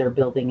things that they're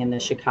building in the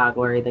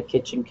Chicago area. The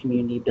kitchen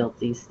community built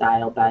these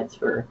style beds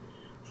for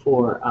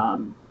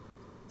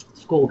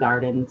school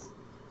gardens.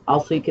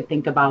 Also, you could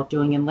think about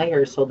doing in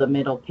layers. So the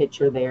middle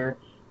picture there,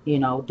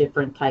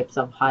 different types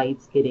of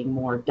heights, getting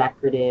more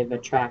decorative,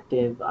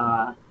 attractive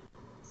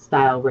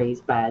style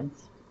raised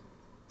beds.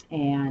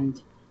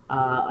 And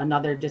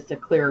another, just a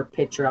clearer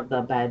picture of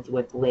the beds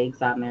with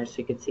legs on there, so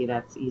you can see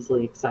that's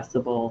easily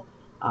accessible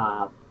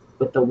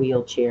with the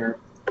wheelchair.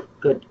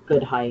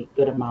 Good height,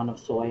 good amount of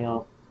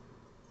soil.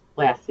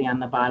 Lastly, on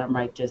the bottom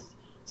right, just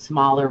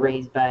smaller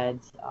raised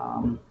beds.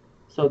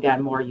 So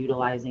again, more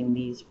utilizing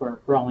these for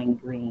growing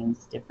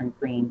greens, different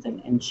greens,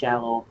 and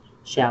shallow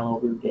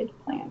rooted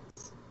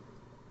plants.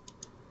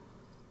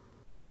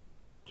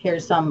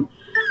 Here's some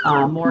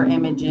more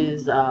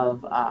images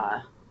of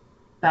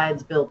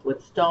beds built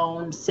with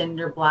stone,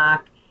 cinder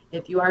block.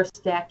 If you are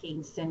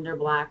stacking cinder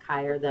block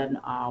higher than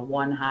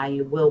 1 high,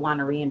 you will want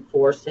to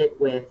reinforce it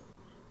with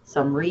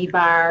some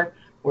rebar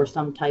or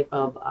some type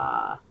of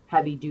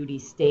heavy duty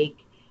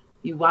stake.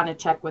 You want to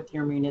check with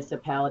your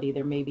municipality.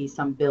 There may be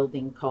some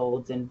building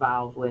codes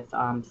involved with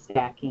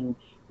stacking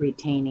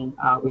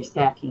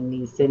restacking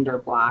these cinder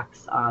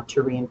blocks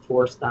to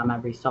reinforce them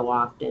every so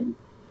often.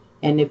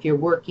 And if you're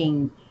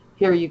working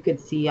here, you could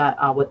see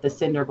with the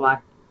cinder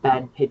block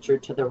bed picture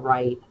to the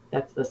right,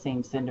 that's the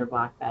same cinder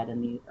block bed,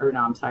 and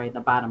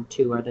the bottom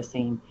two are the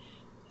same.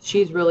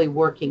 She's really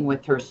working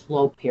with her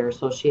slope here,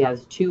 so she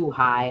has too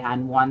high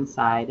on one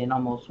side and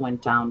almost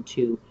went down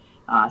to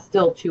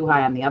still too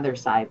high on the other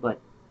side, but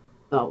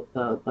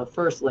the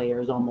first layer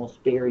is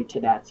almost buried to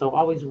that. So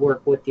always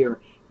work with your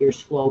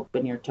slope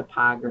and your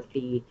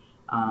topography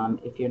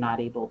if you're not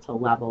able to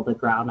level the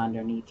ground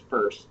underneath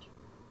first.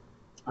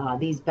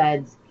 These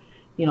beds,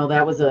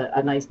 that was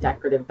a nice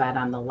decorative bed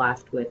on the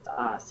left with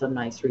some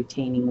nice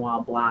retaining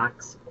wall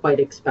blocks. Quite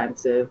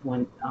expensive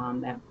when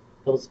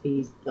those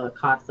fees, the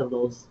cost of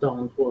those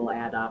stones will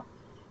add up.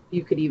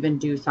 You could even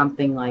do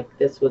something like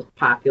this was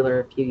popular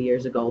a few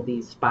years ago,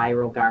 these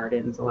spiral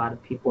gardens. A lot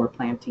of people were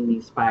planting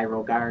these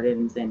spiral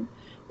gardens and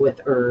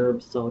with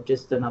herbs, so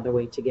just another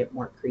way to get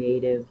more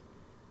creative.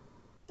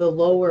 The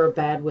lower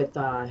bed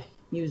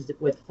used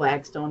with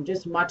flagstone,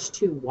 just much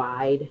too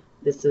wide.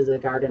 This is a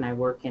garden I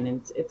work in,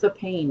 and it's a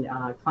pain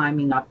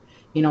climbing up.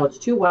 It's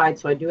too wide,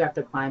 so I do have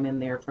to climb in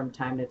there from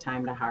time to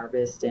time to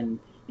harvest and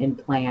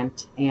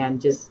plant,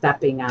 and just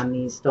stepping on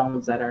these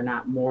stones that are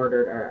not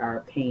mortared are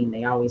a pain.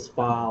 They always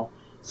fall.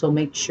 So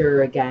make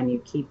sure, again,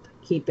 you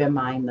keep in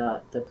mind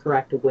the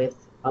correct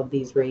width of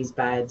these raised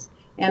beds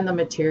and the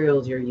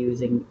materials you're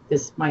using.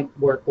 This might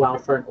work well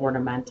for an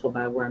ornamental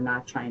bed where I'm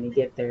not trying to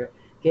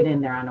get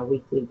in there on a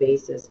weekly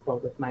basis,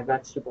 but with my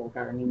vegetable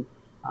gardening,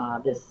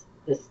 this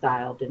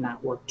style did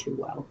not work too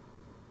well.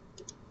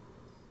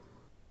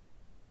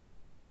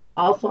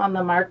 Also on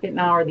the market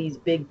now are these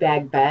big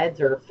bag beds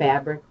or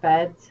fabric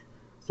beds.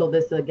 So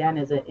this again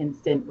is an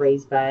instant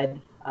raised bed.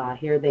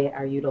 Here they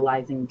are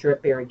utilizing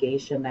drip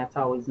irrigation. That's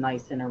always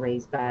nice in a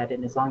raised bed,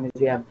 and as long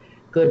as you have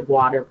good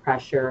water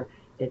pressure,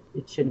 it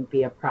shouldn't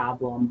be a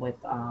problem with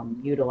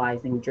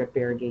utilizing drip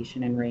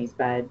irrigation in raised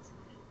beds.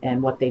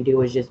 And what they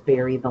do is just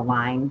bury the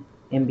line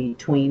in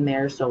between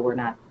there, so we're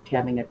not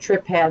having a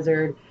trip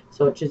hazard.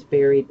 So it's just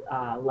buried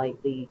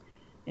lightly,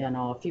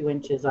 a few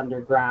inches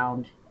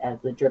underground as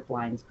the drip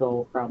lines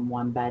go from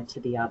one bed to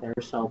the other,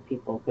 so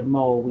people could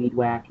mow, weed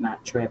whack,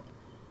 not trip.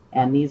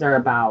 And these are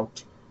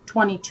about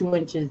 22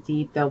 inches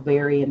deep. They'll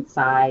vary in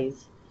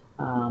size,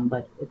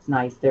 but it's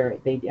nice.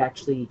 They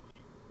actually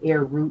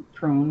air root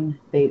prune.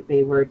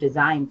 They were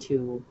designed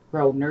to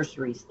grow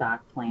nursery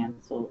stock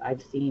plants. So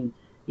I've seen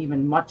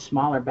even much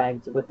smaller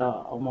bags with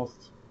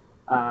almost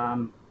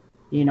a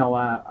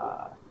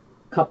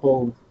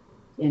couple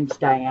inch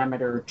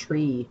diameter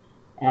tree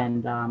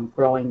and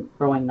growing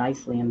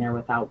nicely in there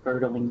without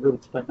girdling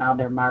roots. But now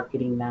they're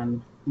marketing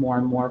them more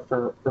and more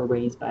for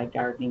raised bed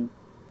gardening.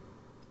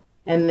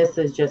 And this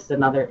is just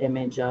another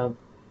image of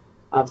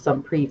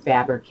some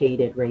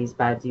prefabricated raised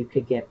beds. You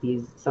could get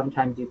these.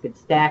 Sometimes you could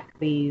stack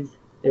these.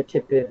 They're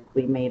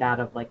typically made out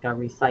of like a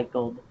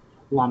recycled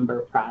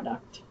lumber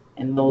product,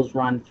 and those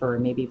run for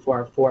maybe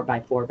for a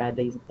 4x4 bed.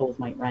 Those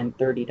might run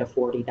 $30 to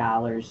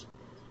 $40.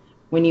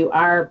 When you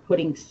are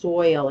putting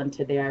soil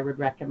into there, I would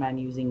recommend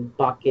using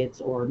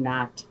buckets or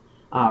not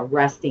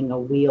resting a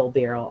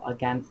wheelbarrow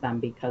against them,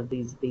 because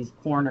these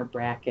corner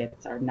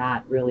brackets are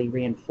not really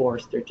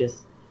reinforced. They're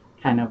just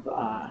kind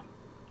of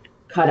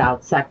cut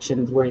out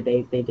sections where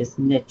they just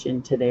niche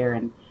into there,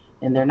 and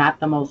they're not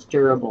the most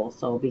durable.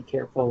 So be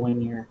careful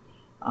when you're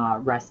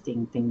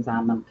resting things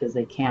on them, because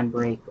they can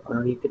break,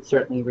 or you could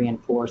certainly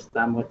reinforce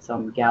them with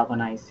some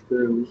galvanized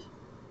screws.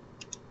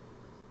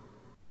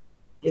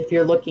 If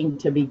you're looking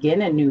to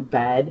begin a new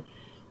bed,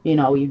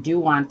 you do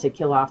want to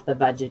kill off the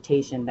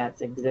vegetation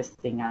that's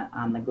existing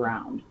on the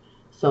ground.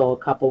 So a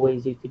couple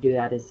ways you could do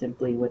that is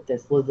simply with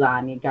this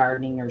lasagna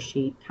gardening or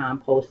sheet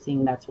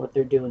composting. That's what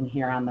they're doing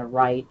here on the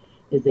right,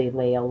 is they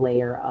lay a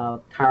layer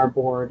of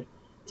cardboard,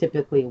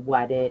 typically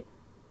wet it,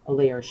 a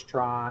layer of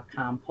straw,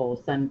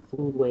 compost, then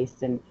food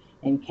waste, and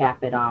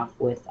cap it off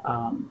with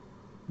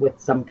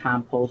some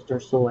compost or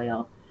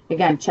soil.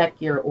 Again, check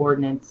your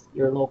ordinance,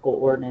 your local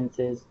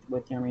ordinances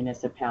with your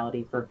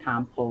municipality for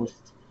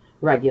compost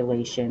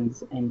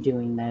regulations in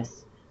doing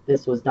this.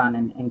 This was done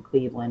in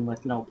Cleveland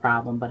with no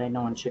problem, but I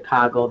know in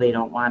Chicago they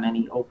don't want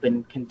any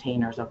open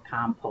containers of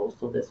compost,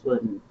 so this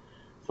wouldn't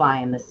fly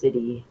in the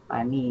city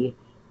by me.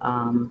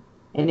 And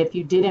if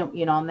you didn't,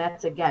 and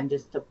that's again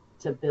just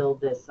to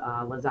build this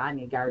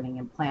lasagna gardening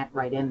and plant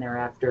right in there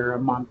after a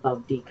month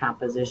of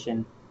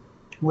decomposition.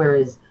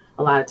 Whereas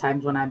a lot of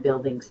times when I'm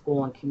building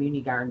school and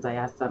community gardens, I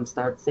ask them,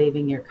 start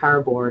saving your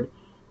cardboard,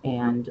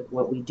 and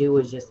what we do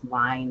is just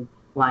line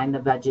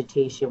the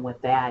vegetation with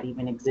that,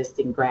 even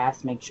existing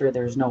grass. Make sure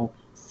there's no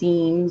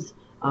seams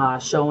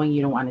showing.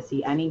 You don't want to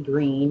see any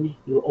green.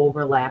 You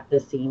overlap the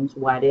seams,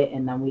 wet it,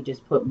 and then we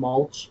just put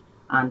mulch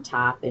on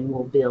top, and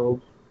we'll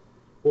build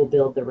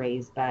the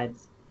raised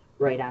beds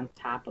right on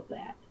top of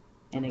that.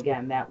 And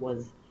again,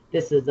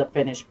 this is the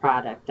finished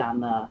product on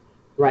the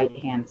right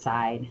hand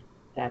side.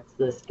 That's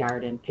this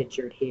garden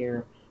pictured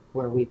here,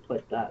 where we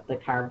put the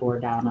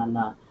cardboard down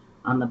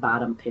on the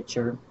bottom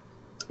picture.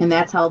 And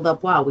that's held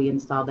up well. We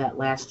installed that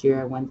last year.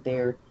 I went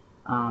there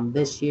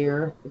this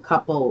year. A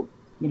couple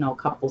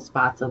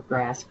spots of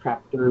grass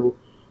crept through,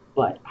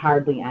 but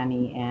hardly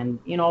any. And,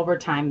 over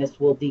time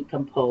this will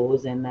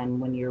decompose. And then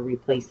when you're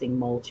replacing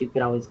mulch, you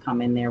could always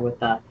come in there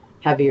with a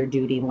heavier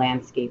duty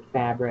landscape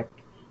fabric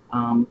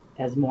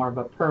as more of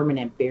a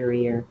permanent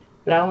barrier.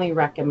 But I only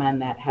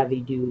recommend that heavy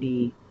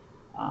duty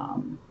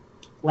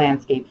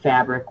landscape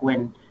fabric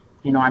when,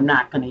 I'm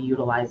not going to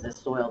utilize the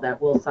soil.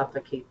 That will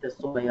suffocate the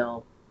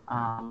soil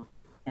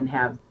and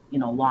have,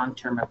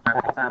 long-term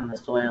effects on the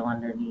soil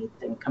underneath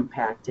and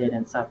compact it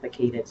and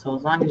suffocate it. So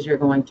as long as you're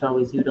going to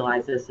always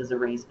utilize this as a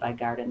raised bed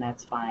garden,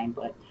 that's fine.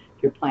 But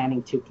if you're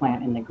planning to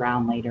plant in the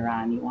ground later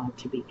on, you want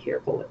to be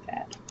careful with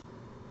that.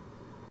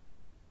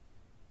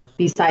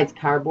 Besides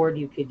cardboard,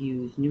 you could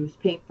use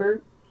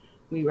newspaper.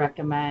 We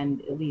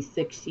recommend at least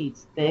 6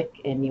 sheets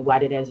thick, and you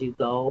wet it as you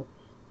go.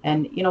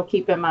 And,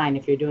 keep in mind,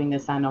 if you're doing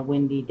this on a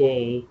windy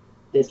day,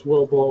 this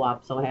will blow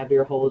up. So have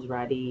your hose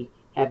ready,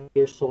 have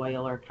your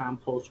soil or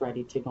compost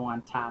ready to go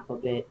on top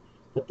of it.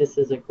 But this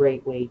is a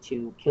great way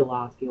to kill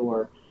off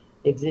your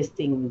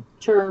existing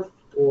turf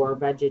or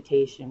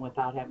vegetation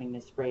without having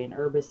to spray an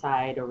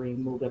herbicide or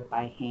remove it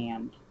by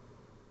hand.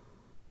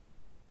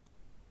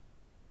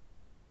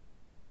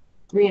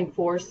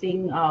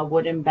 Reinforcing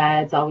wooden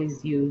beds,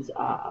 always use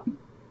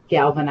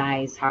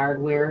galvanized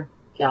hardware,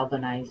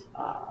 galvanized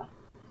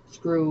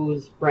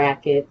screws,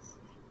 brackets.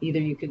 Either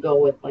you could go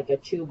with like a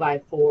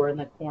 2x4 in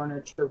the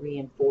corner to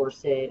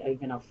reinforce it, or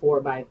even a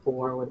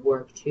 4x4 would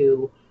work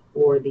too,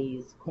 or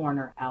these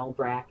corner L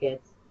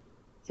brackets.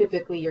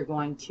 Typically you're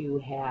going to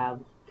have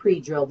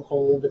pre-drilled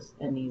holes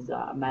in these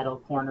metal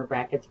corner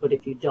brackets, but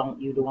if you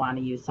don't, you'd want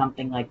to use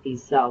something like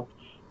these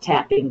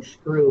self-tapping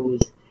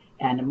screws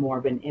and more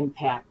of an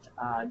impact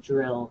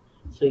drill,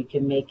 so you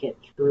can make it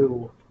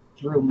through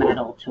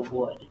metal to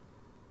wood.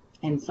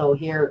 And so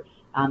here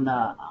on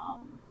the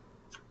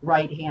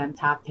right hand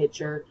top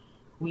picture,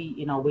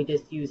 we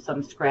just used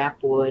some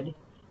scrap wood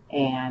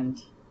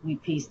and we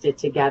pieced it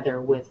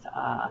together with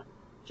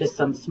just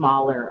some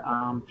smaller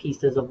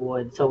pieces of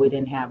wood. So we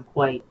didn't have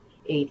quite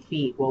 8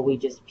 feet. Well, we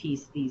just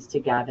pieced these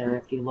together.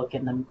 If you look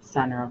in the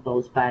center of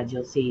those beds,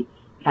 you'll see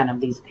kind of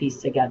these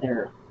pieced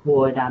together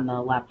wood on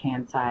the left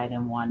hand side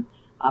and one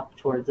up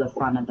towards the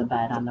front of the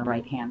bed on the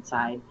right hand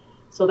side.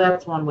 So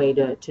that's one way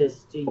to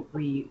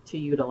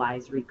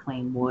utilize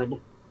reclaimed wood.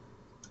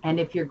 And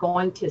if you're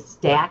going to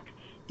stack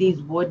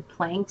these wood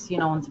planks,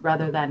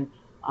 rather than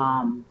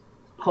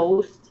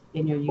post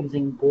and you're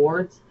using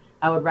boards,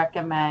 I would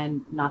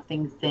recommend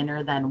nothing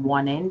thinner than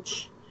 1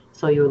 inch.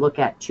 So you look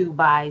at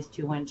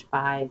 2-inch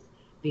buys,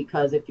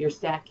 because if you're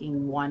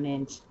stacking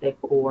 1-inch thick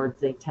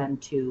boards, they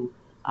tend to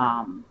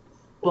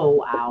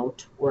bow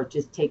out, or it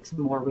just takes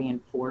more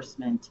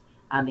reinforcement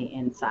on the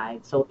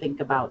inside. So think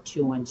about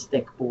 2-inch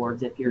thick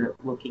boards if you're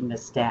looking to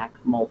stack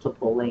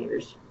multiple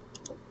layers.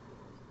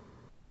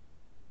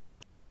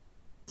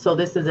 So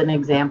this is an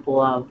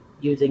example of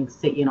using,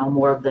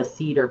 more of the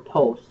cedar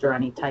post or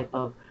any type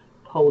of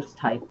post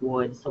type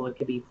wood. So it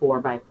could be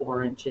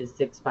 4x4 inches,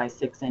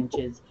 6x6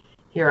 inches.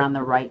 Here on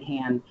the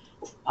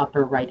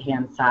upper right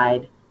hand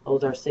side,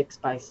 those are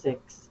 6x6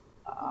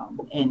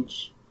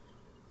 inch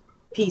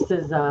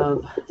pieces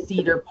of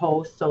cedar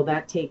post. So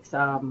that takes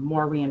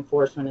more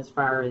reinforcement as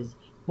far as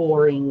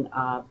boring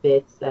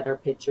bits that are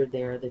pictured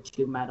there, the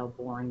 2 metal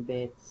boring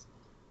bits.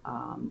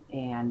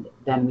 And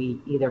then we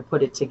either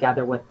put it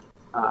together with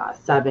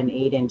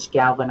 7-8-inch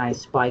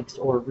galvanized spikes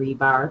or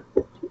rebar.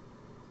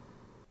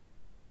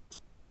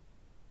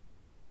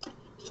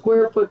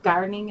 Square foot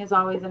gardening is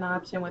always an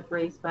option with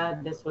raised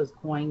bed. This was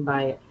coined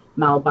by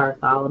Mel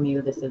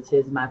Bartholomew. This is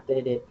his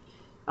method. It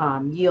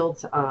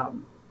yields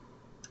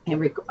and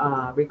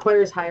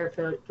requires higher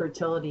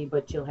fertility,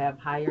 but you'll have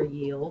higher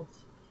yields.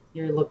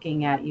 You're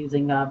looking at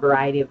using a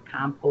variety of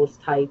compost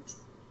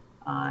types,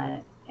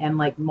 and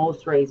like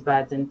most raised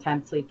beds,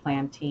 intensely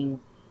planting,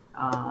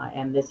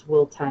 and this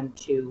will tend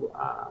to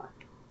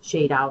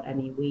shade out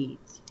any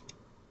weeds.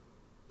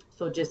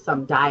 So just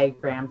some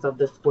diagrams of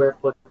the square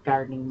foot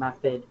gardening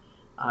method.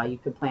 You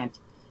could plant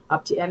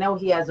up to, I know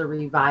he has a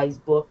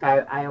revised book.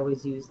 I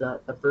always use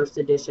the first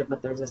edition,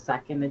 but there's a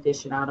second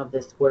edition out of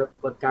the square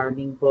foot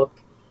gardening book.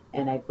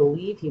 And I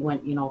believe he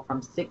went,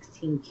 from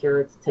 16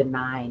 carrots to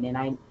 9.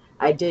 And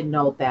I did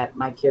note that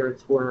my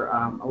carrots were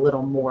a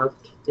little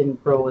morphed,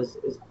 didn't grow as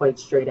quite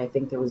straight. I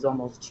think there was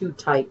almost too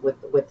tight with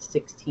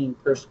 16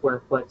 per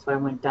square foot. So I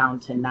went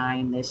down to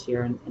 9 this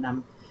year,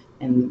 and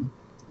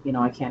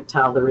I can't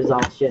tell the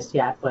results just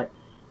yet, but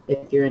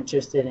if you're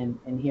interested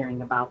in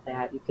hearing about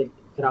that, you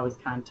could always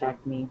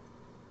contact me.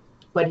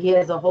 But he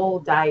has a whole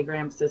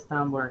diagram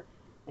system where,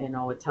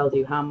 it tells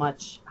you how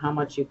much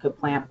you could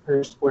plant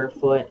per square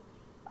foot,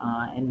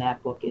 and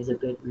that book is a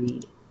good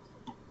read.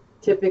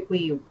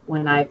 Typically,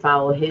 when I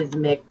follow his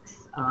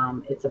mix,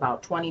 it's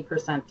about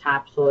 20%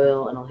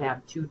 topsoil, and it'll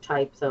have 2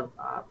 types of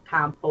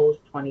compost,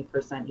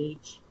 20%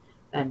 each,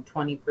 then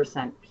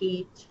 20%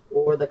 peat,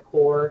 or the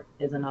core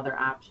is another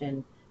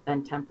option,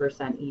 then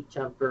 10% each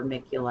of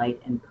vermiculite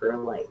and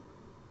perlite.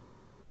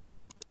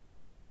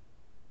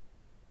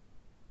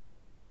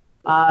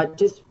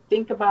 Just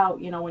think about,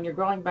 when you're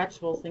growing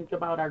vegetables, think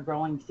about our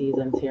growing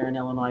seasons here in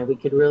Illinois. We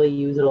could really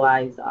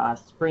utilize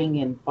spring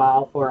and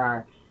fall for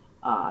our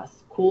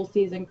cool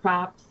season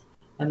crops,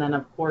 and then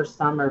of course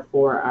summer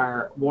for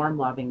our warm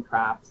loving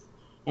crops.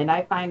 And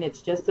I find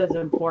it's just as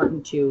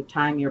important to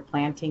time your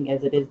planting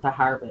as it is to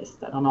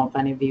harvest. I don't know if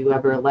any of you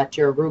ever let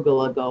your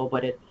arugula go,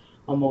 but it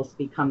almost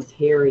becomes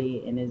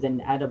hairy and is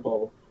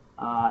inedible.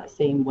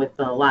 Same with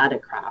a lot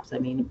of crops. I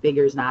mean,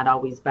 bigger's not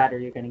always better.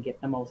 You're going to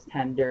get the most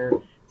tender,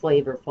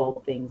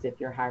 flavorful things if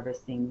you're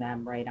harvesting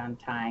them right on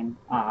time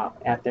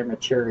at their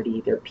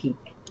maturity, their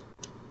peak.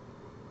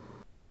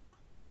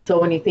 So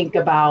when you think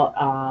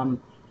about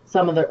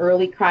some of the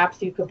early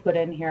crops you could put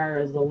in here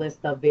is a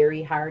list of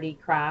very hardy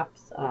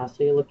crops. So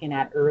you're looking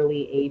at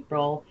early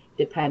April,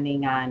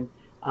 depending on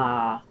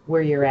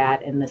where you're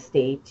at in the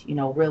state.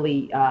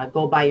 Really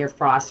go by your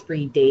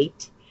frost-free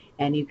date,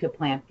 and you could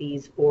plant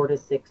these 4 to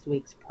 6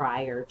 weeks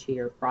prior to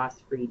your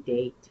frost-free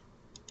date.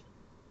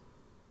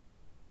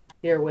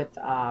 Here with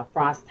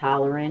frost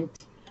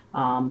tolerant,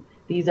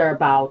 these are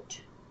about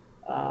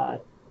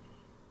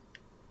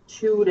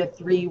 2 to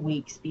 3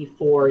 weeks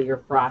before your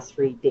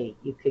frost-free date.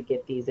 You could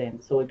get these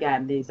in. So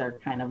again, these are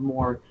kind of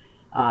more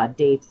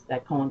dates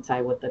that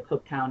coincide with the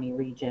Cook County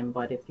region.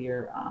 But if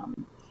you're,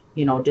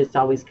 just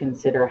always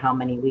consider how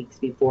many weeks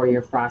before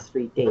your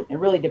frost-free date. It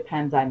really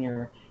depends on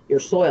your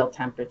soil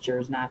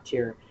temperatures, not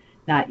your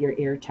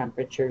air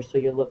temperature. So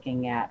you're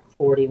looking at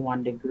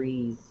 41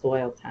 degrees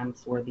soil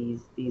temps where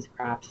these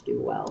crops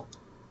do well.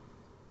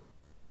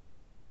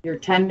 Your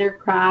tender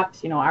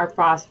crops, our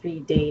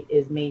frost-free date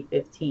is May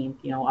 15th.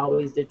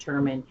 Always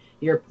determine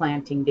your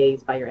planting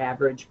days by your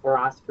average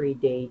frost-free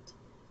date.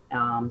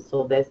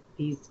 So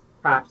these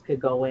crops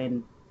could go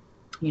in,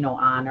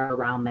 on or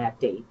around that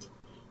date.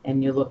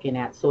 And you're looking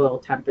at soil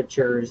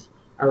temperatures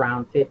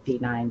around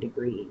 59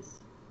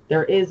 degrees.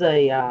 There is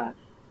a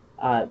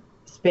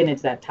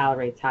spinach that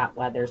tolerates hot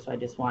weather, so I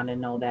just want to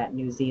know that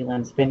New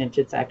Zealand spinach,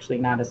 it's actually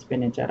not a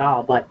spinach at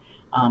all, but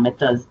it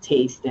does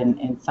taste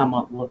and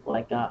somewhat look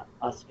like a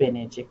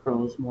spinach. It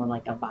grows more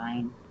like a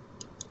vine.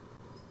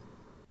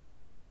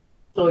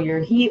 So your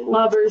heat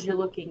lovers, you're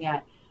looking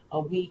at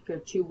a week or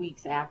 2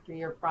 weeks after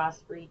your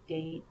frost-free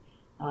date.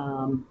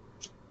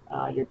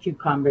 Your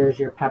cucumbers,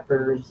 your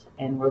peppers,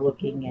 and we're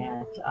looking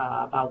at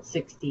about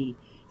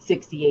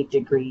 68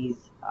 degrees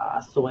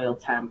soil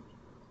temp.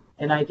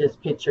 And I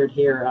just pictured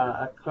here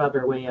a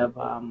clever way of,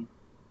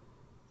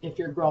 if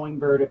you're growing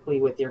vertically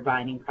with your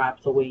vining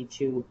crops, a way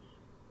to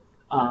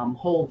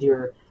hold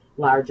your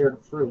larger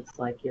fruits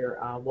like your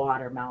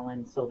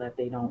watermelon so that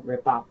they don't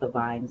rip off the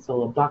vine.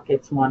 So a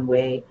bucket's one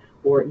way,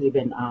 or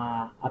even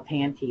a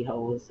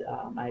pantyhose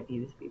I've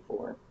used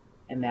before,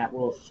 and that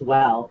will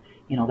swell,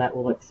 that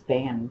will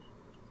expand.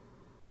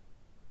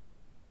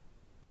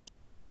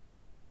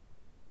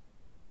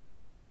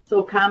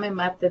 So common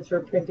methods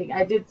for printing.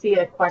 I did see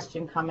a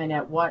question come in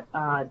at what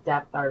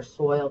depth are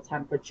soil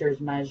temperatures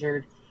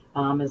measured.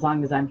 As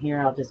long as I'm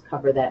here, I'll just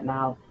cover that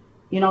now.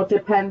 It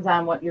depends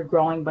on what you're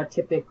growing, but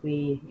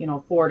typically,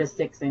 4 to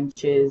 6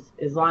 inches.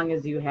 As long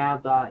as you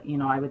have,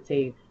 I would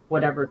say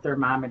whatever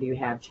thermometer you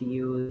have to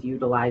use,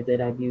 utilize it.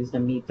 I've used a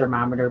meat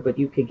thermometer, but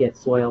you could get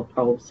soil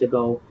probes to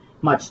go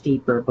much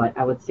deeper. But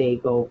I would say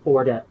go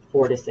 4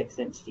 to 6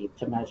 inch deep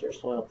to measure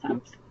soil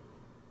temps.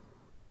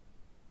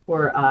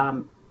 For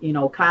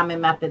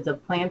common methods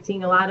of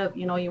planting, a lot of,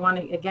 you want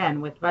to, again,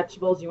 with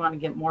vegetables, you want to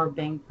get more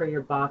bang for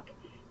your buck.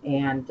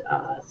 And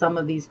some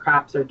of these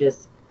crops are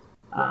just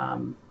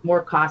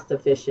more cost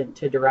efficient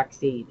to direct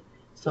seed.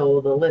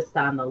 So the list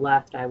on the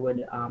left, I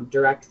would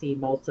direct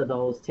seed most of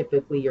those,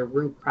 typically your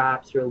root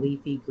crops, your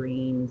leafy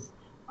greens,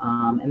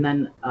 and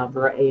then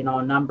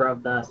a number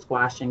of the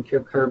squash and the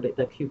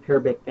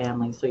cucurbic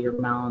family, so your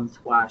melon,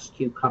 squash,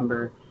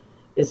 cucumber.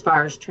 As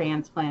far as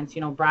transplants,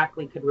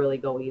 broccoli could really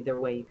go either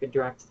way. You could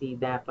direct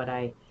seed that, but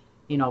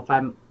if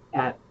I'm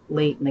at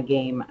late in the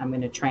game, I'm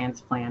going to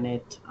transplant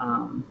it.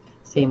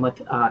 Same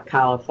with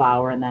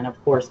cauliflower, and then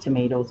of course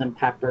tomatoes and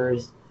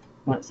peppers,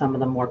 some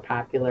of the more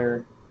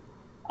popular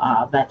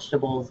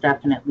vegetables,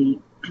 definitely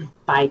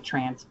by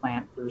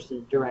transplant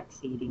versus direct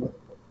seeding.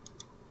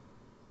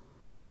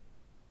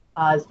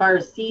 As far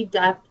as seed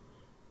depth,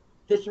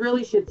 this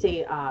really should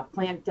say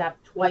plant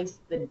depth twice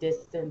the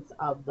distance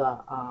of the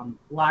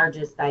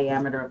largest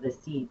diameter of the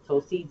seed. So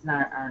seeds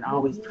aren't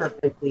always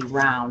perfectly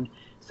round,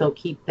 so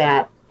keep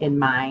that in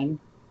mind.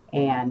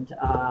 And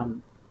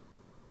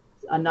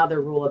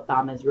another rule of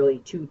thumb is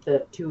really 3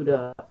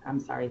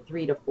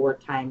 to 4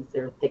 times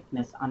their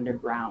thickness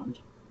underground.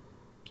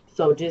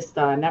 So just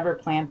never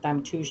plant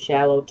them too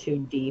shallow,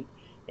 too deep.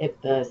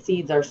 If the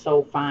seeds are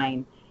so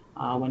fine,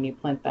 when you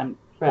plant them,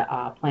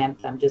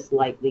 just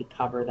lightly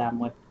cover them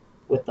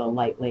with a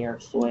light layer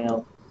of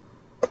soil.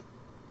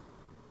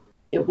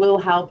 It will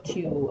help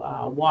to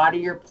water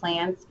your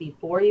plants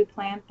before you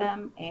plant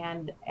them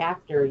and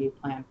after you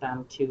plant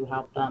them to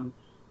help them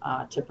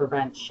to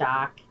prevent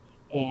shock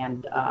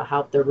and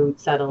help the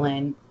roots settle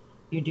in.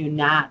 You do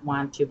not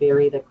want to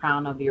bury the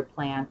crown of your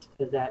plant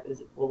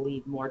because will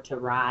lead more to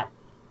rot.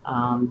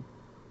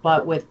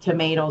 But with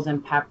tomatoes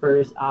and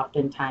peppers,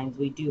 oftentimes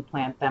we do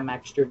plant them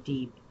extra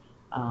deep,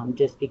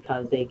 just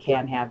because they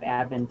can have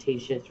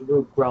advantageous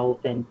root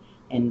growth and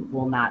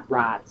will not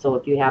rot. So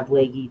if you have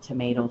leggy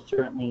tomatoes,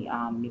 certainly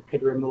you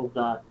could remove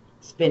the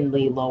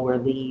spindly lower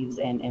leaves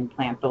and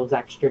plant those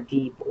extra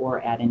deep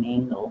or at an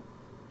angle,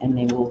 and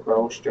they will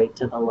grow straight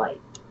to the light.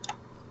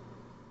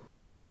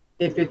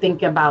 If you're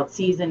thinking about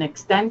season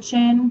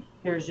extension,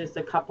 here's just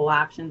a couple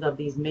options of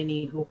these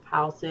mini hoop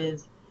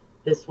houses.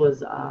 This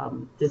was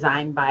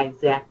designed by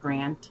Zach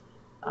Grant,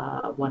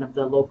 one of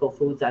the local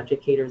foods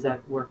educators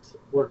that works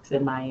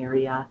in my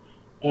area.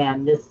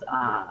 And this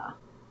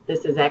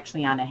is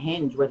actually on a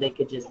hinge where they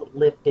could just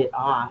lift it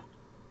off.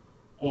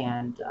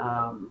 And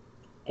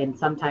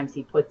sometimes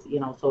he puts,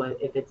 so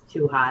if it's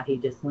too hot, he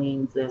just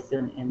leans this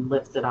and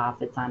lifts it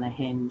off. It's on a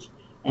hinge.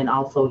 And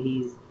also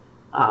he's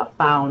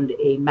found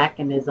a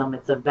mechanism.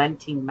 It's a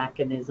venting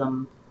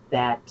mechanism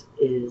that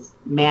is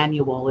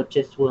manual. It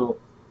just will,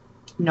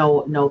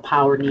 no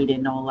power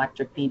needed, no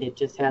electric needed. It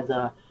just has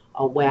a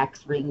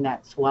wax ring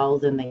that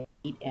swells in the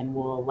heat and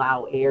will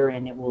allow air,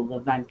 and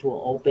the vent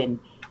will open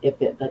if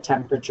the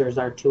temperatures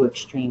are too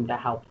extreme to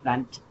help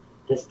vent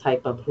this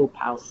type of hoop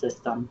house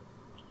system.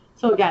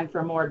 So again,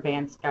 for more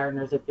advanced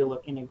gardeners, if you're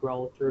looking to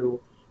grow through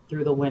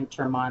the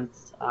winter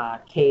months,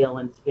 kale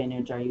and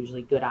spinach are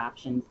usually good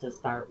options to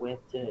start with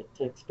to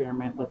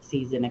experiment with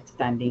season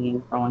extending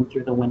and growing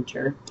through the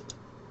winter.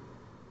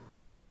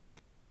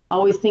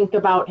 Always think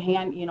about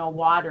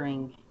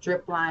watering.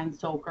 Drip line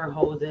soaker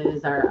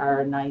hoses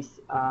are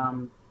nice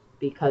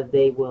because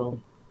they will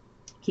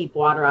keep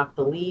water off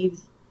the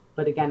leaves.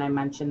 But again, I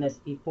mentioned this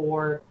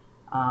before,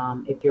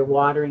 if you're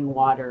watering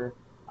water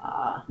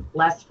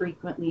less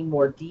frequently,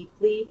 more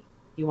deeply,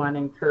 you want to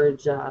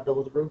encourage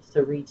those roots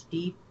to reach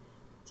deep.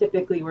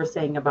 Typically, we're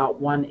saying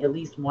about at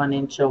least 1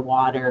 inch of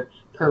water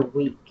per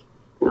week,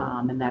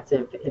 and that's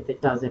if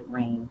it doesn't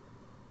rain.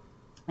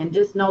 And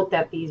just note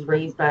that these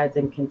raised beds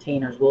and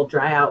containers will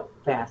dry out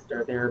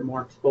faster. They're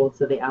more exposed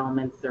to the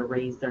elements. They're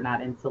raised. They're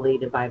not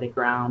insulated by the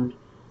ground.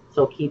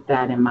 So keep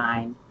that in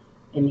mind.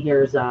 And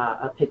here's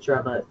a picture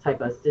of a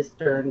type of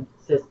cistern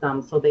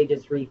system. So they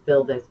just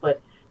refill this.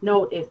 But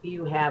note, if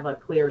you have a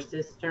clear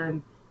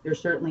cistern, you're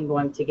certainly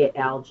going to get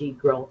algae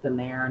growth in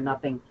there.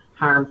 Nothing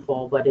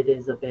harmful, but it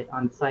is a bit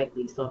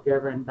unsightly. So if you're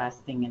ever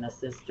investing in a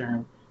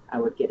cistern, I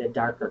would get a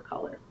darker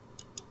color.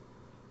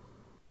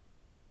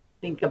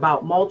 Think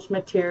about mulch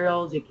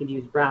materials. You could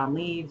use brown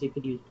leaves. You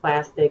could use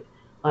plastic.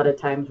 A lot of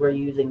times we're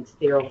using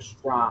sterile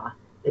straw,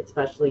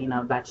 especially in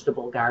a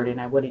vegetable garden.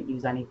 I wouldn't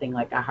use anything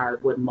like a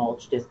hardwood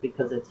mulch just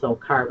because it's so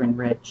carbon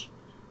rich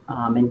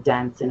and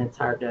dense, and it's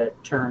hard to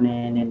turn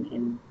in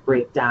and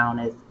break down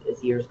as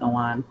years go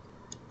on.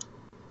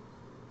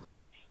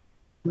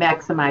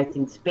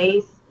 Maximizing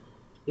space.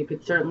 You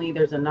could certainly,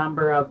 there's a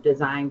number of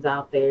designs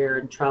out there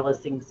and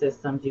trellising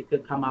systems you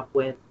could come up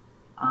with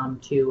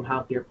to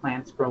help your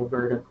plants grow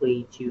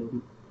vertically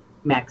to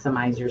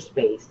maximize your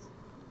space.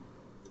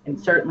 And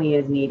certainly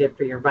is needed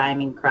for your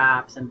vining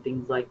crops and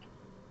things like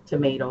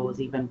tomatoes,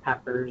 even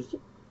peppers.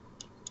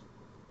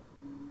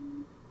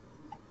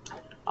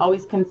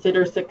 Always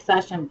consider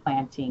succession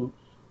planting.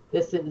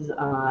 This is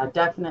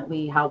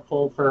definitely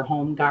helpful for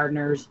home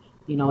gardeners.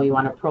 You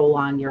want to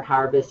prolong your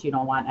harvest. You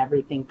don't want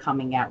everything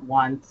coming at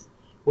once.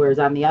 Whereas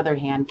on the other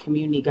hand,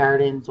 community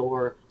gardens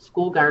or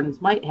school gardens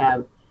might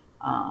have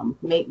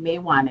may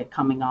want it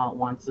coming all at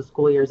once. The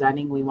school year's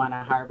ending, we want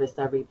to harvest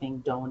everything,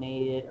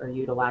 donate it, or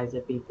utilize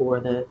it before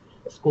the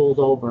school's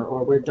over,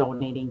 or we're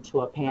donating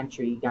to a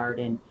pantry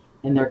garden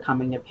and they're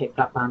coming to pick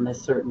up on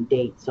this certain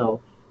date. So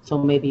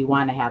maybe you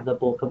want to have the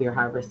bulk of your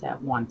harvest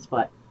at once.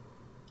 But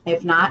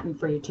if not, and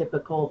for your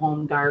typical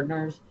home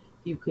gardeners,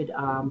 you could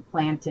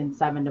plant in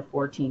 7 to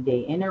 14 day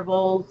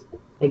intervals.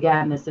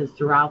 Again, this is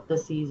throughout the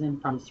season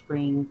from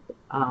spring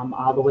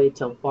all the way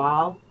till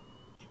fall.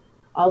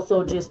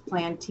 Also, just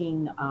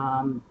planting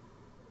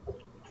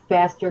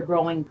faster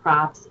growing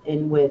crops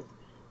in with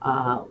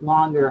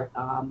longer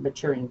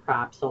maturing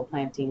crops. So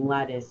planting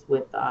lettuce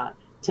with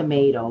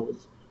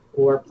tomatoes,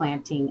 or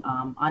planting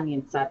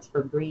onion sets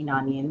for green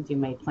onions. You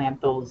may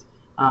plant those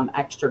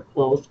extra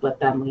close, but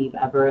then leave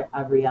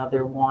every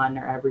other one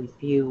or every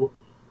few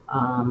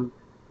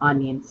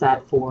onion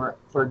set for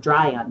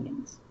dry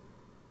onions.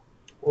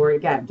 Or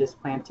again, just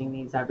planting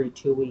these every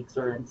 2 weeks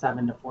or in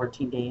 7 to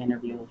 14 day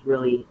intervals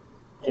really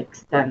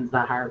extends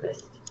the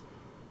harvest.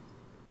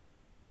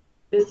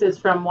 This is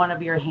from one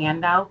of your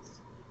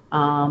handouts.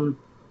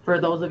 For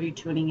those of you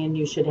tuning in,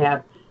 you should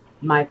have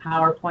my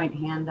PowerPoint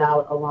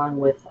handout along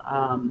with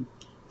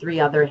 3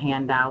 other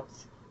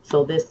handouts.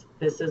 So this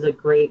is a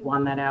great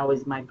one that I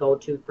always my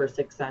go-to for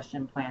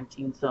succession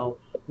planting. So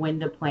when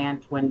to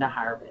plant, when to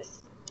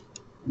harvest.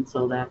 And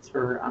so that's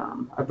for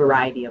a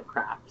variety of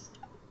crops.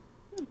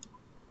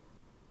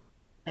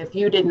 If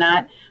you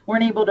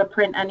weren't able to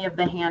print any of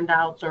the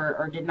handouts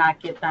or did not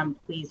get them,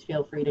 please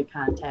feel free to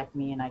contact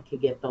me and I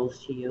could get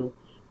those to you.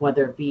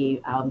 Whether it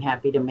be, I'm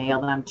happy to mail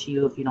them to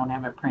you if you don't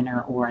have a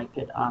printer, or I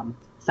could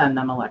send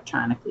them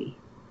electronically.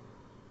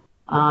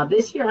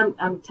 This year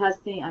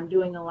I'm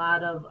doing a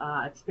lot of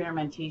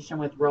experimentation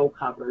with row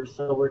covers.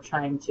 So we're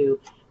trying to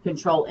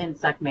control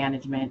insect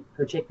management,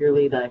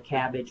 particularly the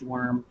cabbage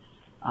worm.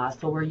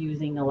 So we're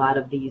using a lot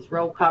of these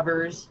row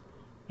covers.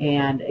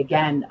 And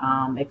again,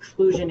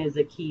 exclusion is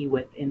a key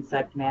with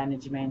insect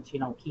management.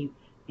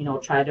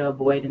 Try to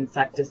avoid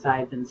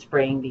insecticides and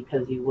spraying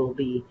because you will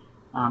be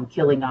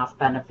killing off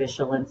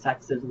beneficial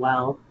insects as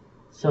well.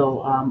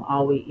 So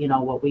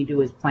what we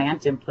do is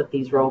plant and put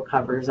these row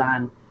covers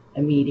on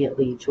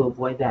immediately to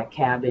avoid that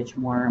cabbage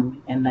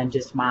worm, and then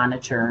just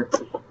monitor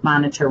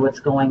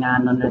what's going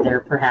on under there.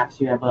 Perhaps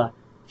you have a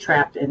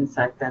trapped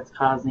insect that's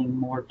causing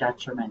more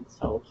detriment,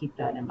 so keep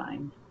that in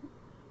mind.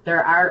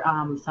 There are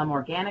some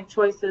organic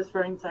choices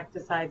for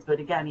insecticides,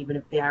 but again, even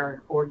if they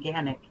are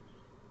organic,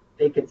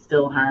 they could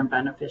still harm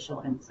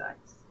beneficial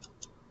insects.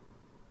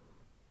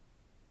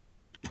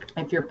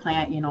 If your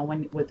plant,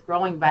 with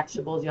growing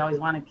vegetables, you always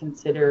want to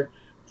consider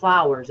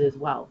flowers as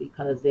well,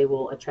 because they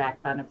will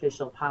attract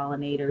beneficial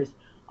pollinators.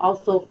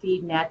 Also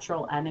feed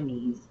natural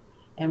enemies.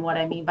 And what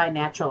I mean by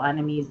natural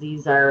enemies,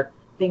 these are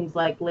things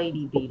like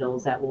lady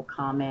beetles that will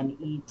come and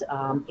eat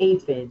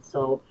aphids.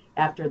 So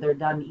after they're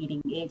done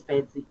eating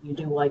aphids, you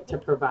do like to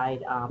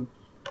provide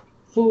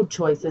food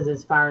choices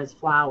as far as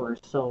flowers.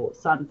 So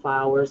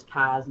sunflowers,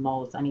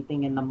 cosmos,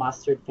 anything in the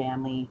mustard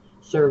family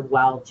serve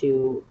well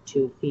to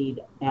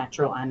feed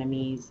natural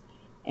enemies.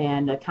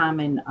 And a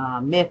common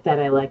myth that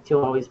I like to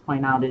always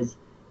point out is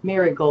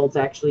marigolds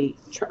actually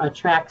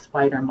attract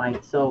spider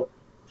mites. So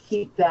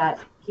keep that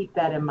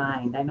in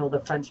mind. I know the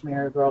French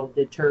marigold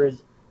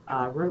deters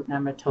root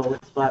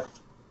nematodes, but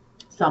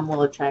some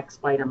will attract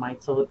spider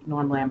mites. So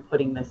normally I'm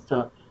putting this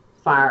to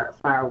far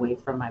away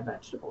from my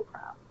vegetable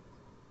crop.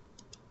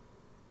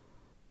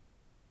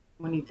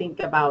 When you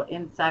think about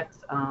insects,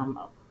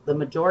 the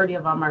majority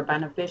of them are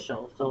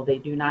beneficial, so they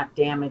do not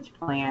damage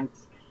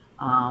plants.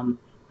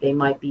 They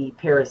might be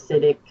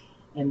parasitic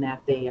in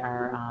that they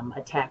are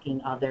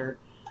attacking other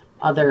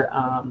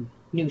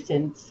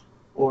nuisance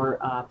or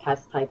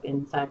pest type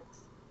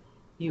insects.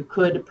 You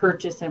could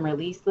purchase and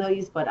release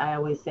these, but I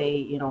always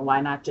say,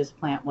 why not just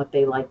plant what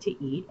they like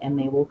to eat and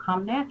they will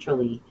come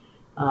naturally.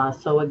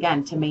 So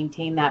again, to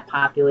maintain that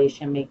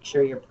population, make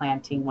sure you're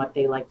planting what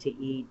they like to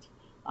eat.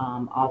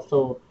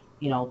 Also,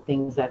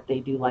 things that they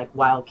do like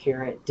wild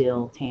carrot,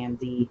 dill,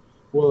 tansy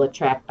will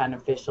attract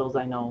beneficials.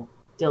 I know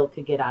dill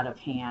could get out of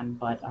hand,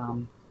 but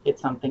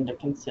it's something to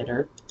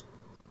consider.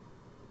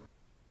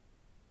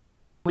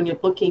 When you're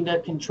looking to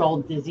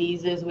control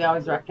diseases, we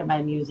always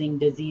recommend using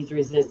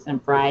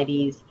disease-resistant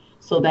varieties.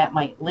 So that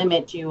might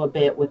limit you a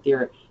bit with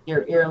your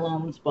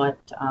heirlooms, but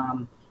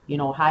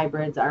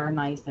hybrids are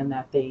nice in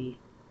that they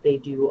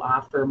do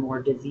offer more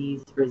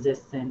disease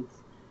resistance.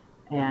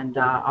 And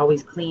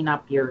always clean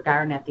up your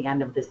garden at the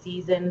end of the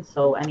season.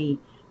 So any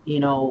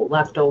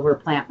leftover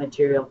plant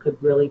material could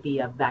really be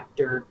a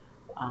vector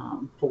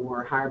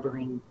for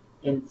harboring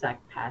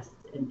insect pests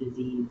and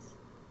disease.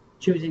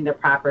 Choosing the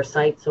proper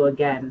site. So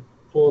again,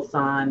 full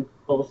sun,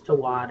 close to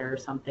water,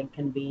 something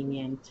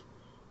convenient.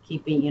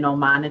 Keeping,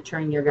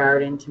 monitoring your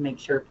garden to make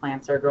sure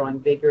plants are growing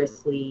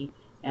vigorously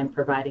and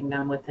providing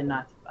them with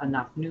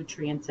enough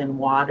nutrients and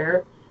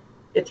water.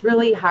 It's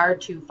really hard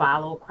to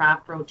follow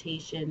crop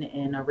rotation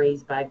in a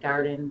raised bed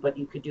garden, but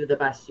you could do the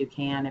best you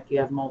can. If you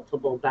have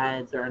multiple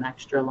beds or an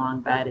extra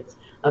long bed, it's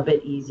a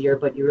bit easier,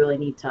 but you really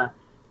need to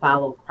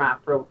follow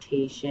crop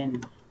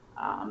rotation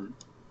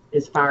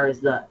as far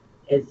as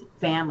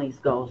families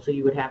go. So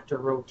you would have to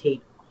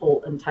rotate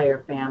whole entire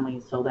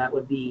families. So that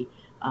would be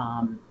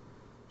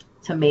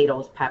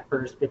tomatoes,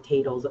 peppers,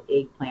 potatoes,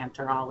 eggplant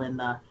are all in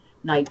the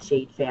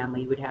nightshade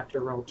family. You would have to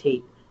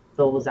rotate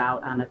those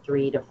out on a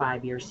 3 to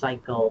 5 year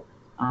cycle.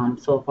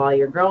 So if all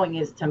you're growing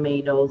is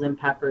tomatoes and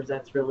peppers,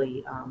 that's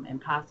really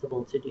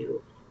impossible to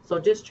do. So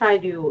just try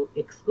to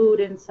exclude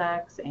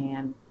insects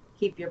and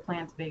keep your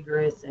plants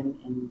vigorous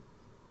and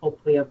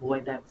hopefully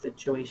avoid that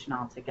situation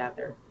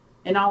altogether.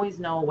 And always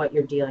know what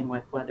you're dealing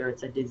with, whether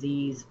it's a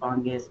disease,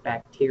 fungus,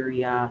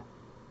 bacteria,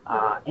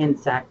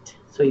 insect.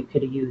 So you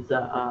could use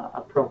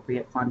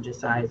appropriate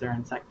fungicides or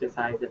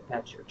insecticides if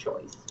that's your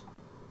choice.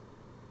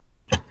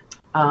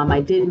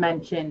 I did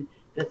mention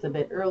this a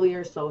bit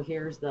earlier, so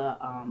here's the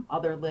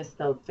other list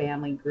of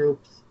family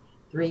groups.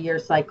 3-year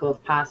cycle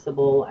if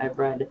possible. I've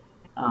read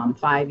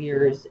 5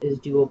 years is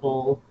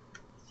doable.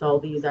 So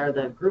these are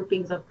the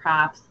groupings of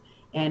crops,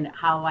 and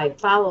how I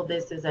follow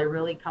this is I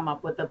really come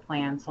up with a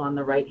plan. So on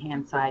the right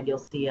hand side you'll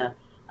see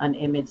an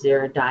image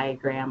there, a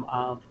diagram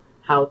of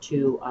how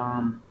to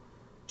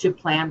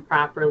plan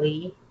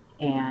properly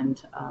and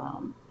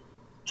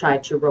try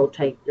to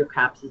rotate your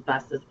crops as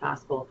best as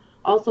possible.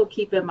 Also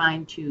keep in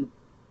mind to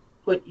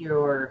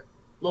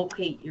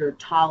locate your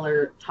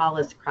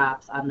tallest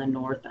crops on the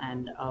north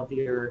end of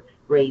your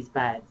raised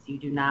beds. You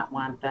do not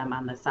want them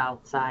on the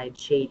south side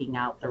shading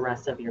out the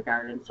rest of your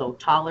garden. So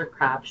taller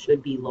crops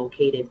should be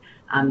located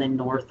on the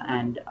north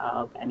end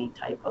of any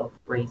type of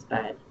raised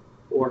bed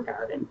or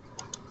garden.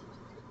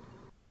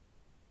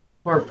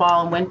 For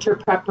fall and winter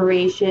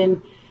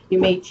preparation, you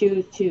may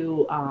choose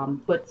to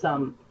put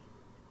some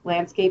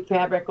landscape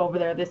fabric over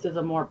there. This is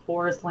a more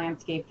porous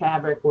landscape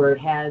fabric where it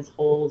has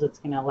holes. It's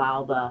going to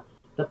allow the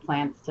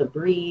plants to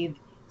breathe.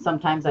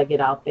 Sometimes I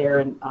get out there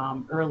in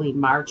early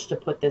March to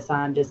put this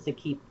on just to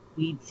keep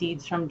weed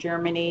seeds from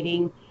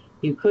germinating.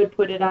 You could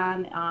put it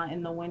on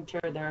in the winter.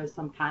 There is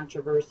some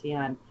controversy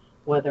on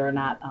whether or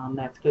not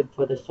that's good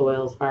for the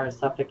soil as far as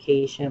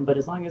suffocation, but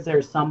as long as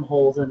there's some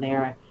holes in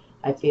there,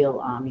 I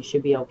feel you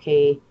should be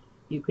okay.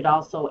 You could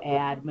also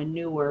add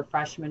manure,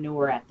 fresh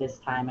manure at this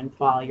time in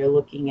fall. You're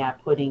looking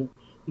at putting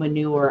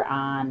manure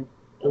on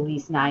at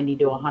least 90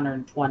 to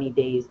 120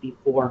 days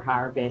before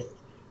harvest.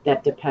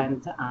 That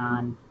depends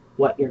on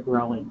what you're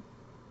growing.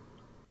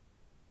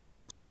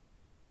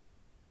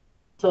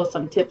 So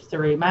some tips to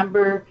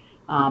remember: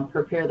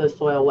 prepare the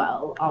soil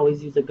well.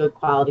 Always use a good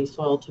quality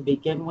soil to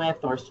begin with,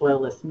 or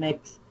soilless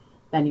mix.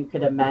 Then you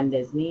could amend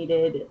as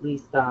needed. At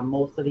least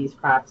most of these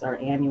crops are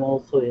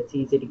annual, so it's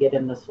easy to get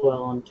in the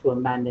soil and to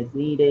amend as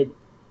needed.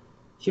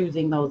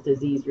 Choosing those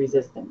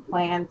disease-resistant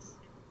plants.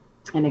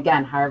 And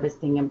again,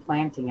 harvesting and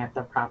planting at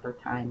the proper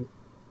time.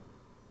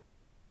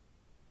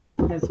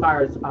 As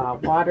far as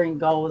watering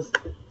goes,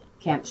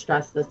 can't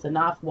stress this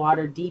enough.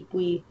 Water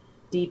deeply,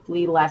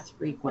 less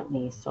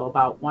frequently. So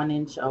about 1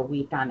 inch a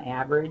week on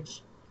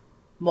average.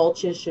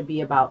 Mulches should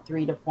be about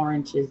 3 to 4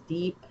 inches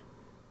deep.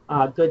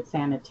 Good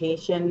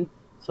sanitation.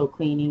 So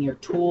cleaning your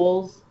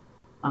tools.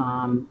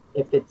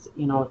 If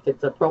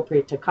it's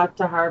appropriate to cut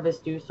to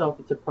harvest, do so. If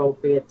it's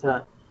appropriate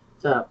to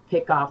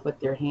pick off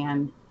with your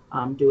hand,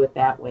 do it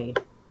that way.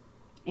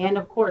 And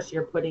of course,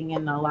 you're putting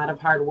in a lot of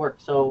hard work,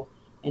 so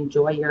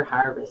enjoy your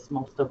harvest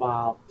most of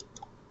all.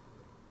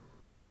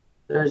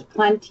 There's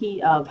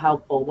plenty of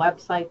helpful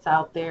websites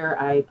out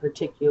there. I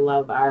particularly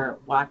love our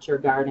Watch Your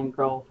Garden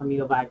Grow from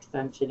U of I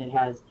Extension. It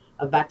has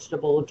a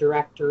vegetable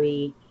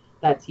directory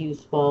that's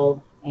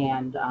useful,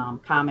 and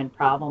common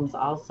problems,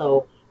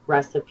 also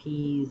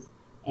recipes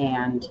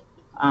and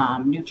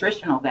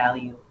nutritional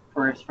value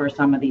for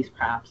some of these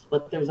crops.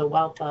 But there's a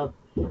wealth of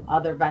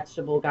other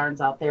vegetable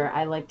gardens out there.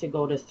 I like to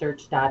go to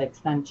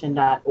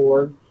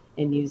search.extension.org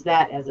and use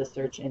that as a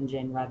search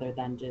engine rather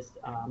than just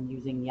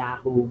using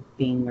Yahoo,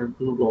 Bing, or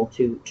Google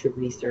to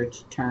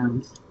research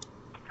terms.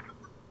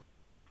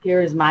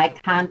 Here is my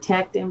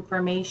contact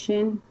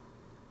information.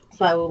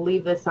 So I will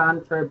leave this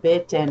on for a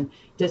bit and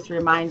just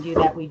remind you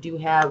that we do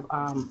have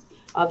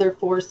other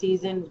 4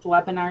 seasons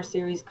webinar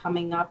series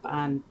coming up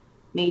on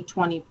May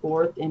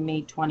 24th and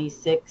May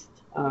 26th.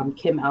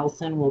 Kim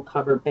Elson will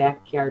cover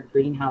backyard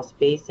greenhouse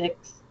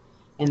basics,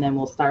 and then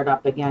we'll start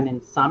up again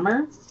in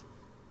summer.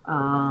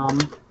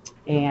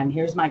 And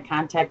here's my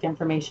contact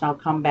information. I'll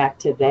come back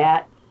to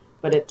that.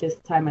 But at this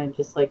time, I'd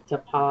just like to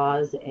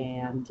pause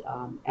and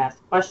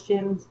ask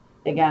questions.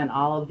 Again,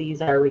 all of these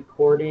are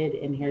recorded,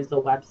 and here's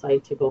the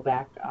website to go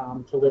back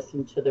to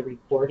listen to the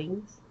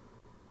recordings.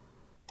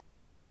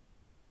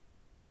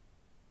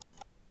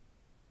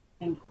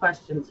 And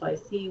questions. So I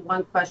see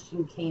one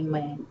question came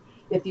in.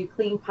 If you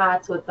clean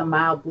pots with the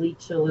mild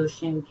bleach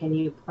solution, can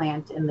you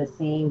plant in the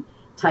same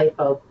type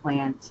of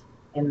plant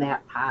in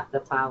that pot the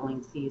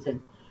following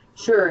season?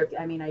 Sure.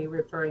 I mean, are you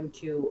referring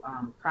to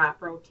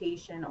crop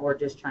rotation or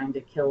just trying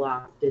to kill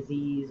off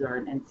disease or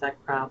an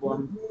insect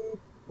problem?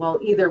 Well,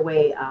 either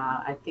way,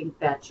 I think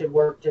that should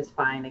work just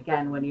fine.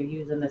 Again, when you're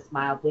using this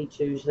mild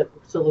bleach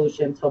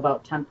solution, so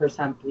about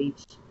 10%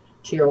 bleach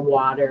to your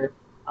water,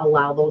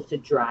 allow those to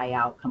dry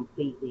out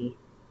completely.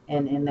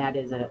 And that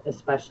is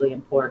especially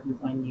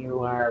important when you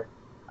are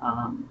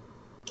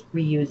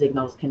reusing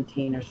those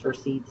containers for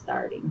seed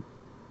starting.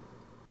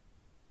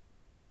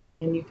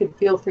 And you could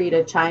feel free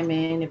to chime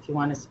in if you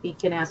want to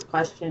speak and ask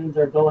questions,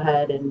 or go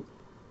ahead and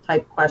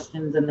type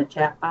questions in the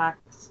chat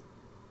box.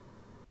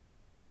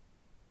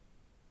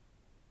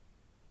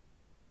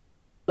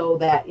 So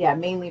that, yeah,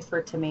 mainly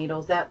for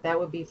tomatoes, that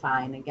would be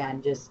fine.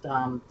 Again, just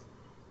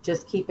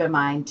keep in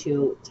mind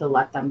to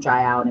let them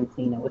dry out and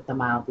clean it with the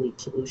mild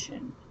bleach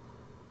solution.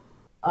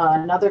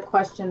 Another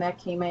question that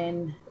came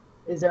in: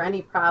 is there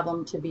any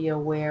problem to be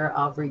aware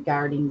of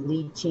regarding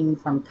leaching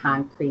from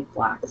concrete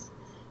blocks?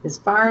 As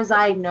far as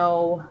I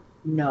know,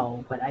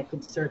 no, but I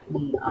could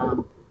certainly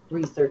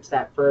research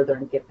that further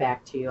and get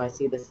back to you. I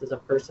see this is a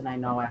person I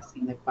know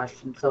asking the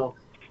question. So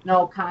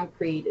no,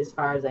 concrete, as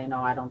far as I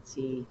know, I don't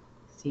see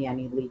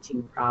any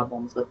leaching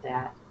problems with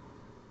that.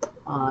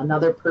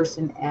 Another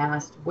person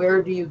asked,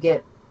 where do you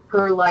get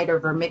perlite or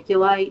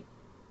vermiculite?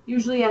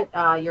 Usually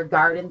at your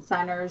garden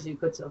centers. You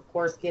could, of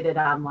course, get it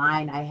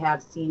online. I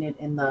have seen it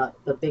in the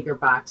bigger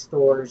box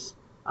stores,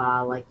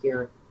 like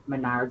your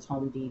Menards,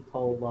 Home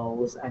Depot,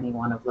 Lowe's, any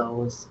one of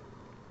those.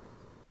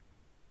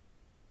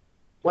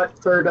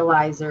 What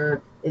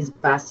fertilizer is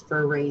best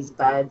for raised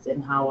beds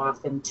and how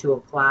often to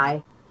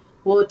apply?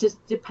 Well, it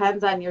just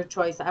depends on your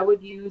choice. I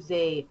would use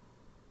a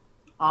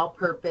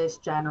all-purpose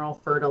general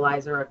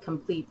fertilizer, a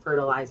complete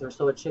fertilizer,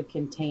 so it should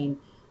contain,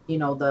 you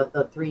know,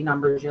 the 3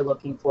 numbers you're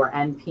looking for,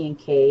 N, P, and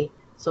K.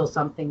 So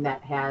something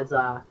that has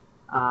a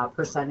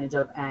percentage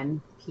of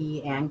N,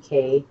 P, and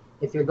K.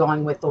 If you're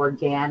going with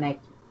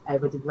organic, I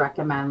would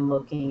recommend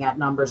looking at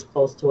numbers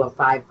close to a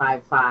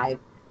 555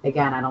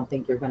 Again, I don't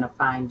think you're going to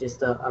find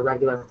just a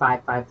regular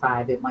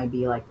 555. It might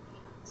be like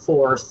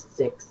 4,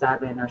 6,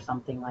 7 or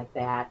something like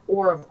that.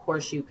 Or of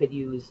course you could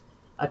use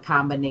a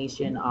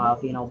combination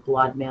of,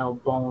 blood meal,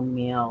 bone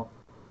meal,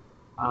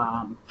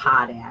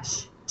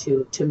 potash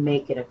to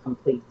make it a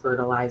complete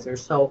fertilizer.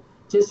 So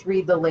just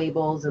read the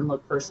labels and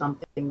look for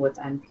something with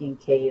NP and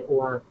K,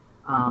 or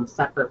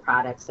separate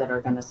products that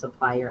are going to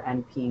supply your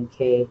NP and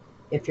K.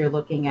 If you're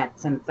looking at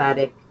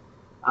synthetic,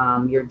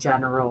 your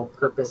general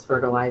purpose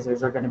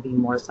fertilizers are going to be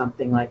more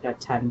something like a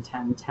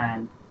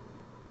 10-10-10.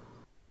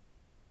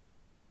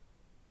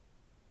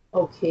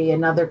 Okay,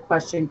 another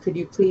question. Could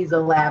you please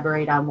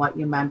elaborate on what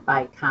you meant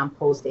by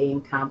compost A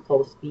and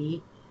compost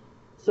B?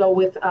 So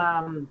with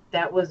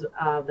that was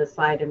the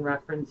slide in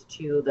reference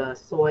to the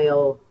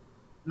soil,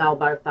 Mel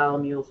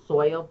Bartholomew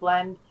soil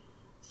blend.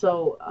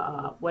 So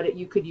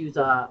you could use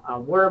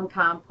a worm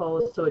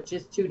compost. So it's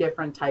just 2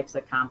 different types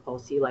of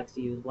compost he likes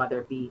to use, whether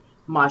it be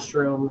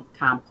mushroom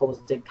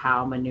composted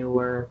cow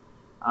manure,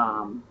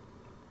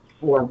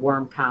 or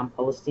worm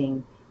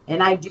composting.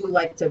 And I do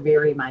like to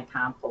vary my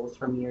compost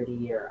from year to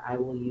year. I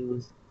will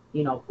use,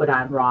 put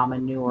on raw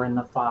manure in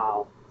the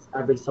fall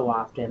every so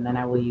often. Then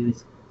I will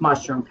use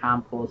mushroom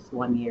compost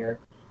one year,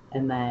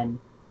 and then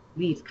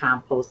leaf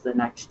compost the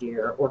next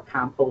year, or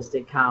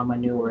composted cow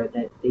manure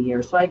the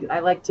year. So I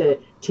like to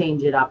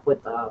change it up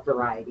with a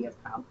variety of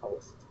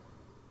compost.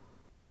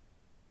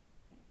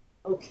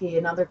 Okay,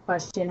 another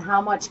question.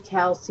 How much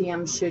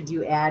calcium should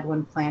you add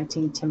when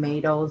planting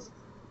tomatoes?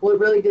 Well, it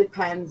really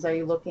depends. Are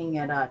you looking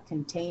at a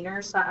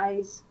container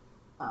size,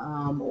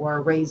 or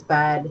a raised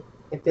bed?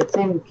 If it's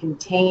in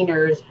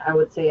containers, I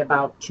would say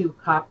about 2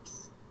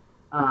 cups.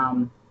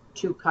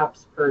 2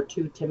 cups per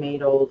 2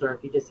 tomatoes, or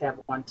if you just have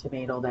 1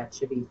 tomato, that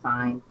should be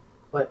fine.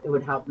 But it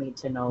would help me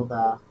to know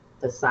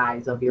the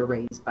size of your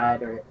raised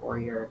bed, or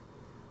your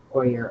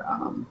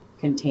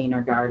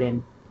container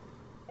garden.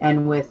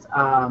 And with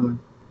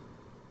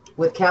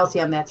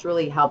calcium, that's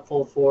really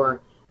helpful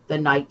for the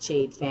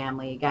nightshade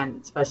family, again,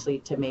 especially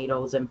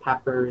tomatoes and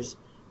peppers,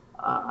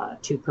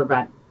 to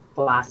prevent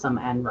blossom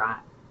end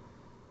rot.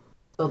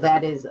 So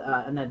that is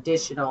an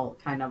additional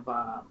kind of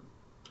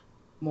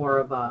more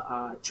of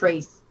a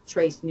trace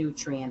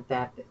nutrient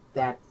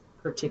that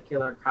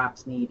particular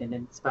crops need, and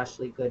it's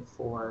especially good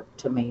for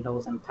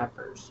tomatoes and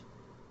peppers.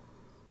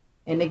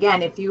 And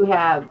again, if you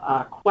have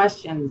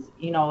questions,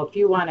 if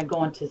you want to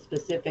go into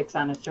specifics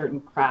on a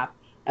certain crop,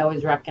 I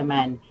always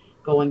recommend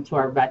going to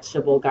our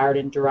vegetable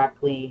garden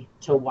directly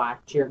to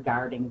watch your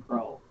garden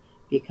grow,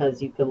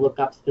 because you can look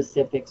up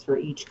specifics for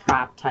each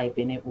crop type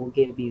and it will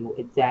give you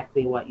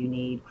exactly what you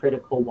need,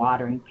 critical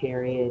watering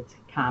periods,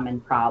 common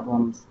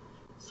problems.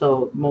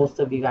 So most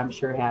of you, I'm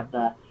sure, have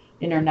the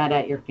internet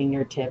at your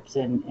fingertips,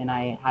 and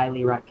I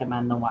highly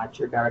recommend the Watch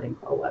Your Garden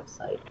Grow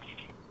website.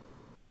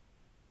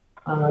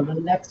 The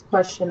next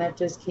question that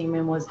just came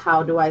in was,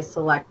 how do I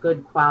select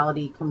good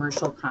quality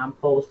commercial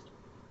compost?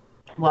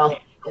 Well,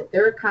 if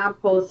they're a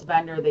compost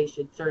vendor, they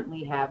should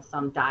certainly have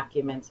some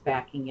documents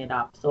backing it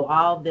up. So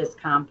all of this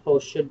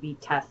compost should be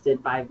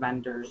tested by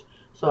vendors.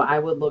 So I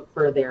would look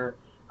for their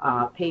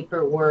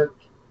paperwork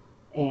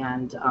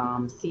and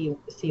see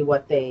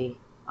what they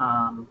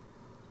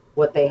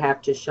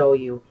have to show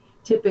you.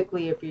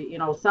 Typically, if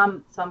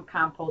some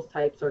compost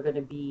types are going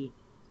to be,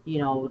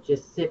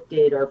 just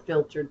sifted or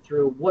filtered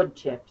through wood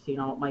chips. It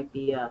might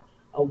be a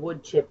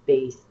wood chip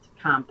based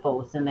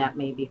compost, and that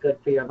may be good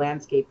for your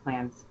landscape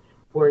plants.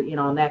 Or,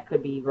 and that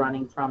could be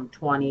running from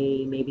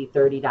 $20, maybe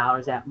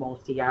 $30 at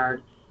most a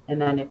yard.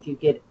 And then if you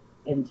get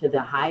into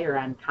the higher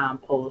end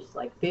compost,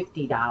 like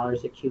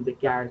 $50 a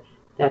cubic yard,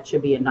 that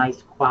should be a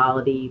nice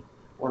quality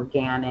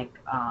organic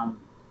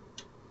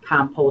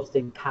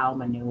composted cow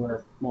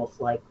manure,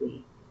 most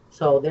likely.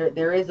 So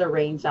there is a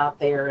range out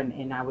there,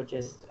 and I would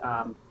just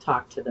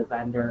talk to the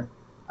vendor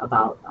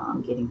about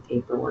getting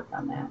paperwork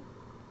on that.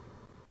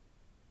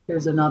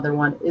 Here's another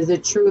one. Is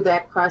it true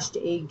that crushed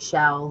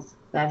eggshells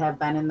that have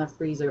been in the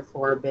freezer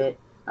for a bit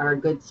are a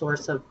good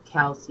source of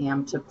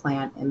calcium to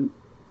plant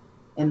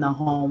in the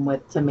home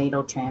with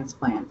tomato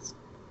transplants?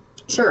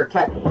 Sure.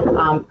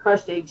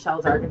 Crushed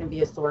eggshells are going to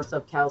be a source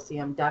of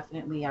calcium.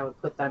 Definitely, I would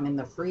put them in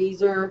the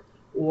freezer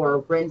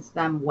or rinse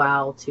them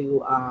well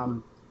to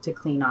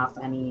clean off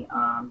any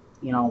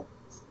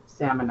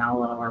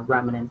salmonella or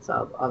remnants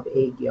of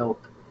egg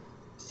yolk.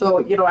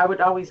 So I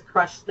would always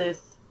crush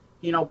this,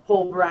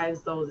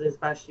 pulverize those as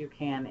best you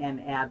can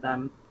and add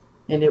them,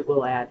 and it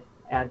will add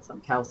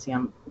some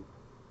calcium.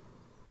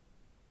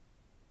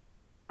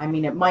 I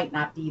mean, it might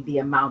not be the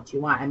amount you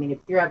want. I mean, if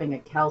you're having a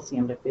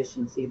calcium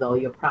deficiency, though,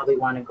 you'll probably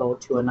want to go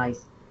to a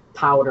nice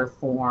powder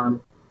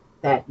form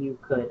that you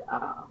could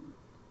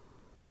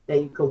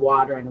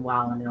water in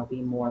well, and it'll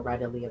be more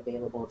readily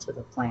available to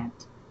the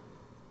plant.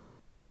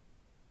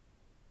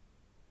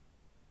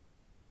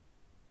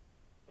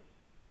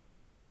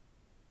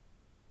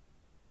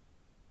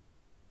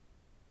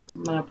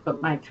 I'm going to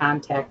put my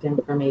contact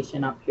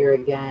information up here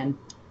again.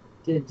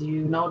 Did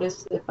you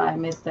notice if I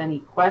missed any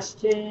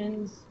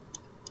questions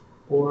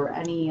or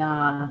any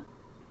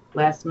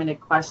last minute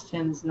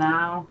questions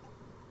now?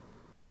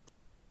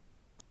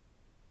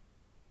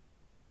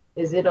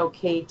 Is it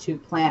okay to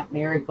plant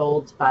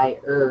marigolds by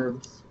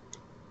herbs?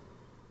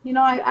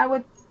 I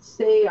would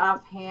say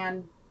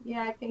offhand,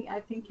 yeah, I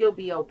think you'll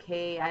be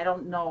okay. I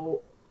don't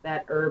know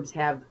that herbs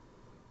have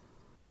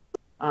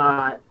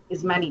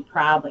as many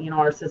problems,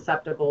 are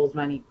susceptible as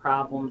many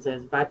problems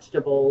as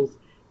vegetables.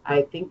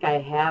 I think I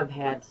have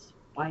had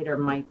spider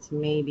mites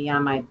maybe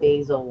on my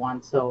basil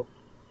one, so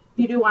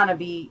you do want to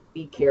be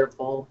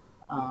careful.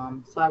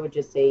 So I would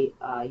just say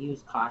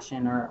use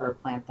caution or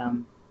plant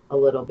them a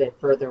little bit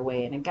further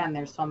away. And again,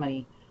 there's so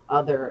many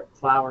other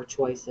flower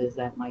choices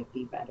that might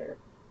be better.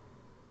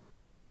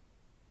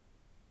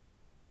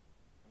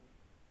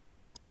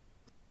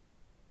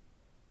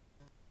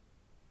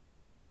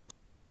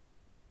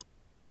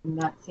 I'm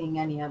not seeing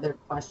any other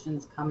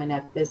questions coming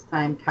at this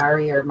time.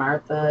 Kari or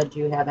Martha, do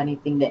you have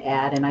anything to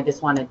add? And I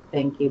just want to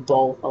thank you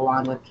both,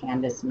 along with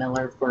Candace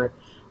Miller, for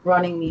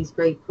running these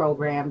great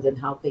programs and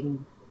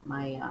helping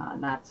my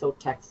not so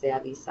tech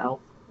savvy self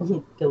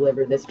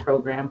deliver this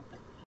program.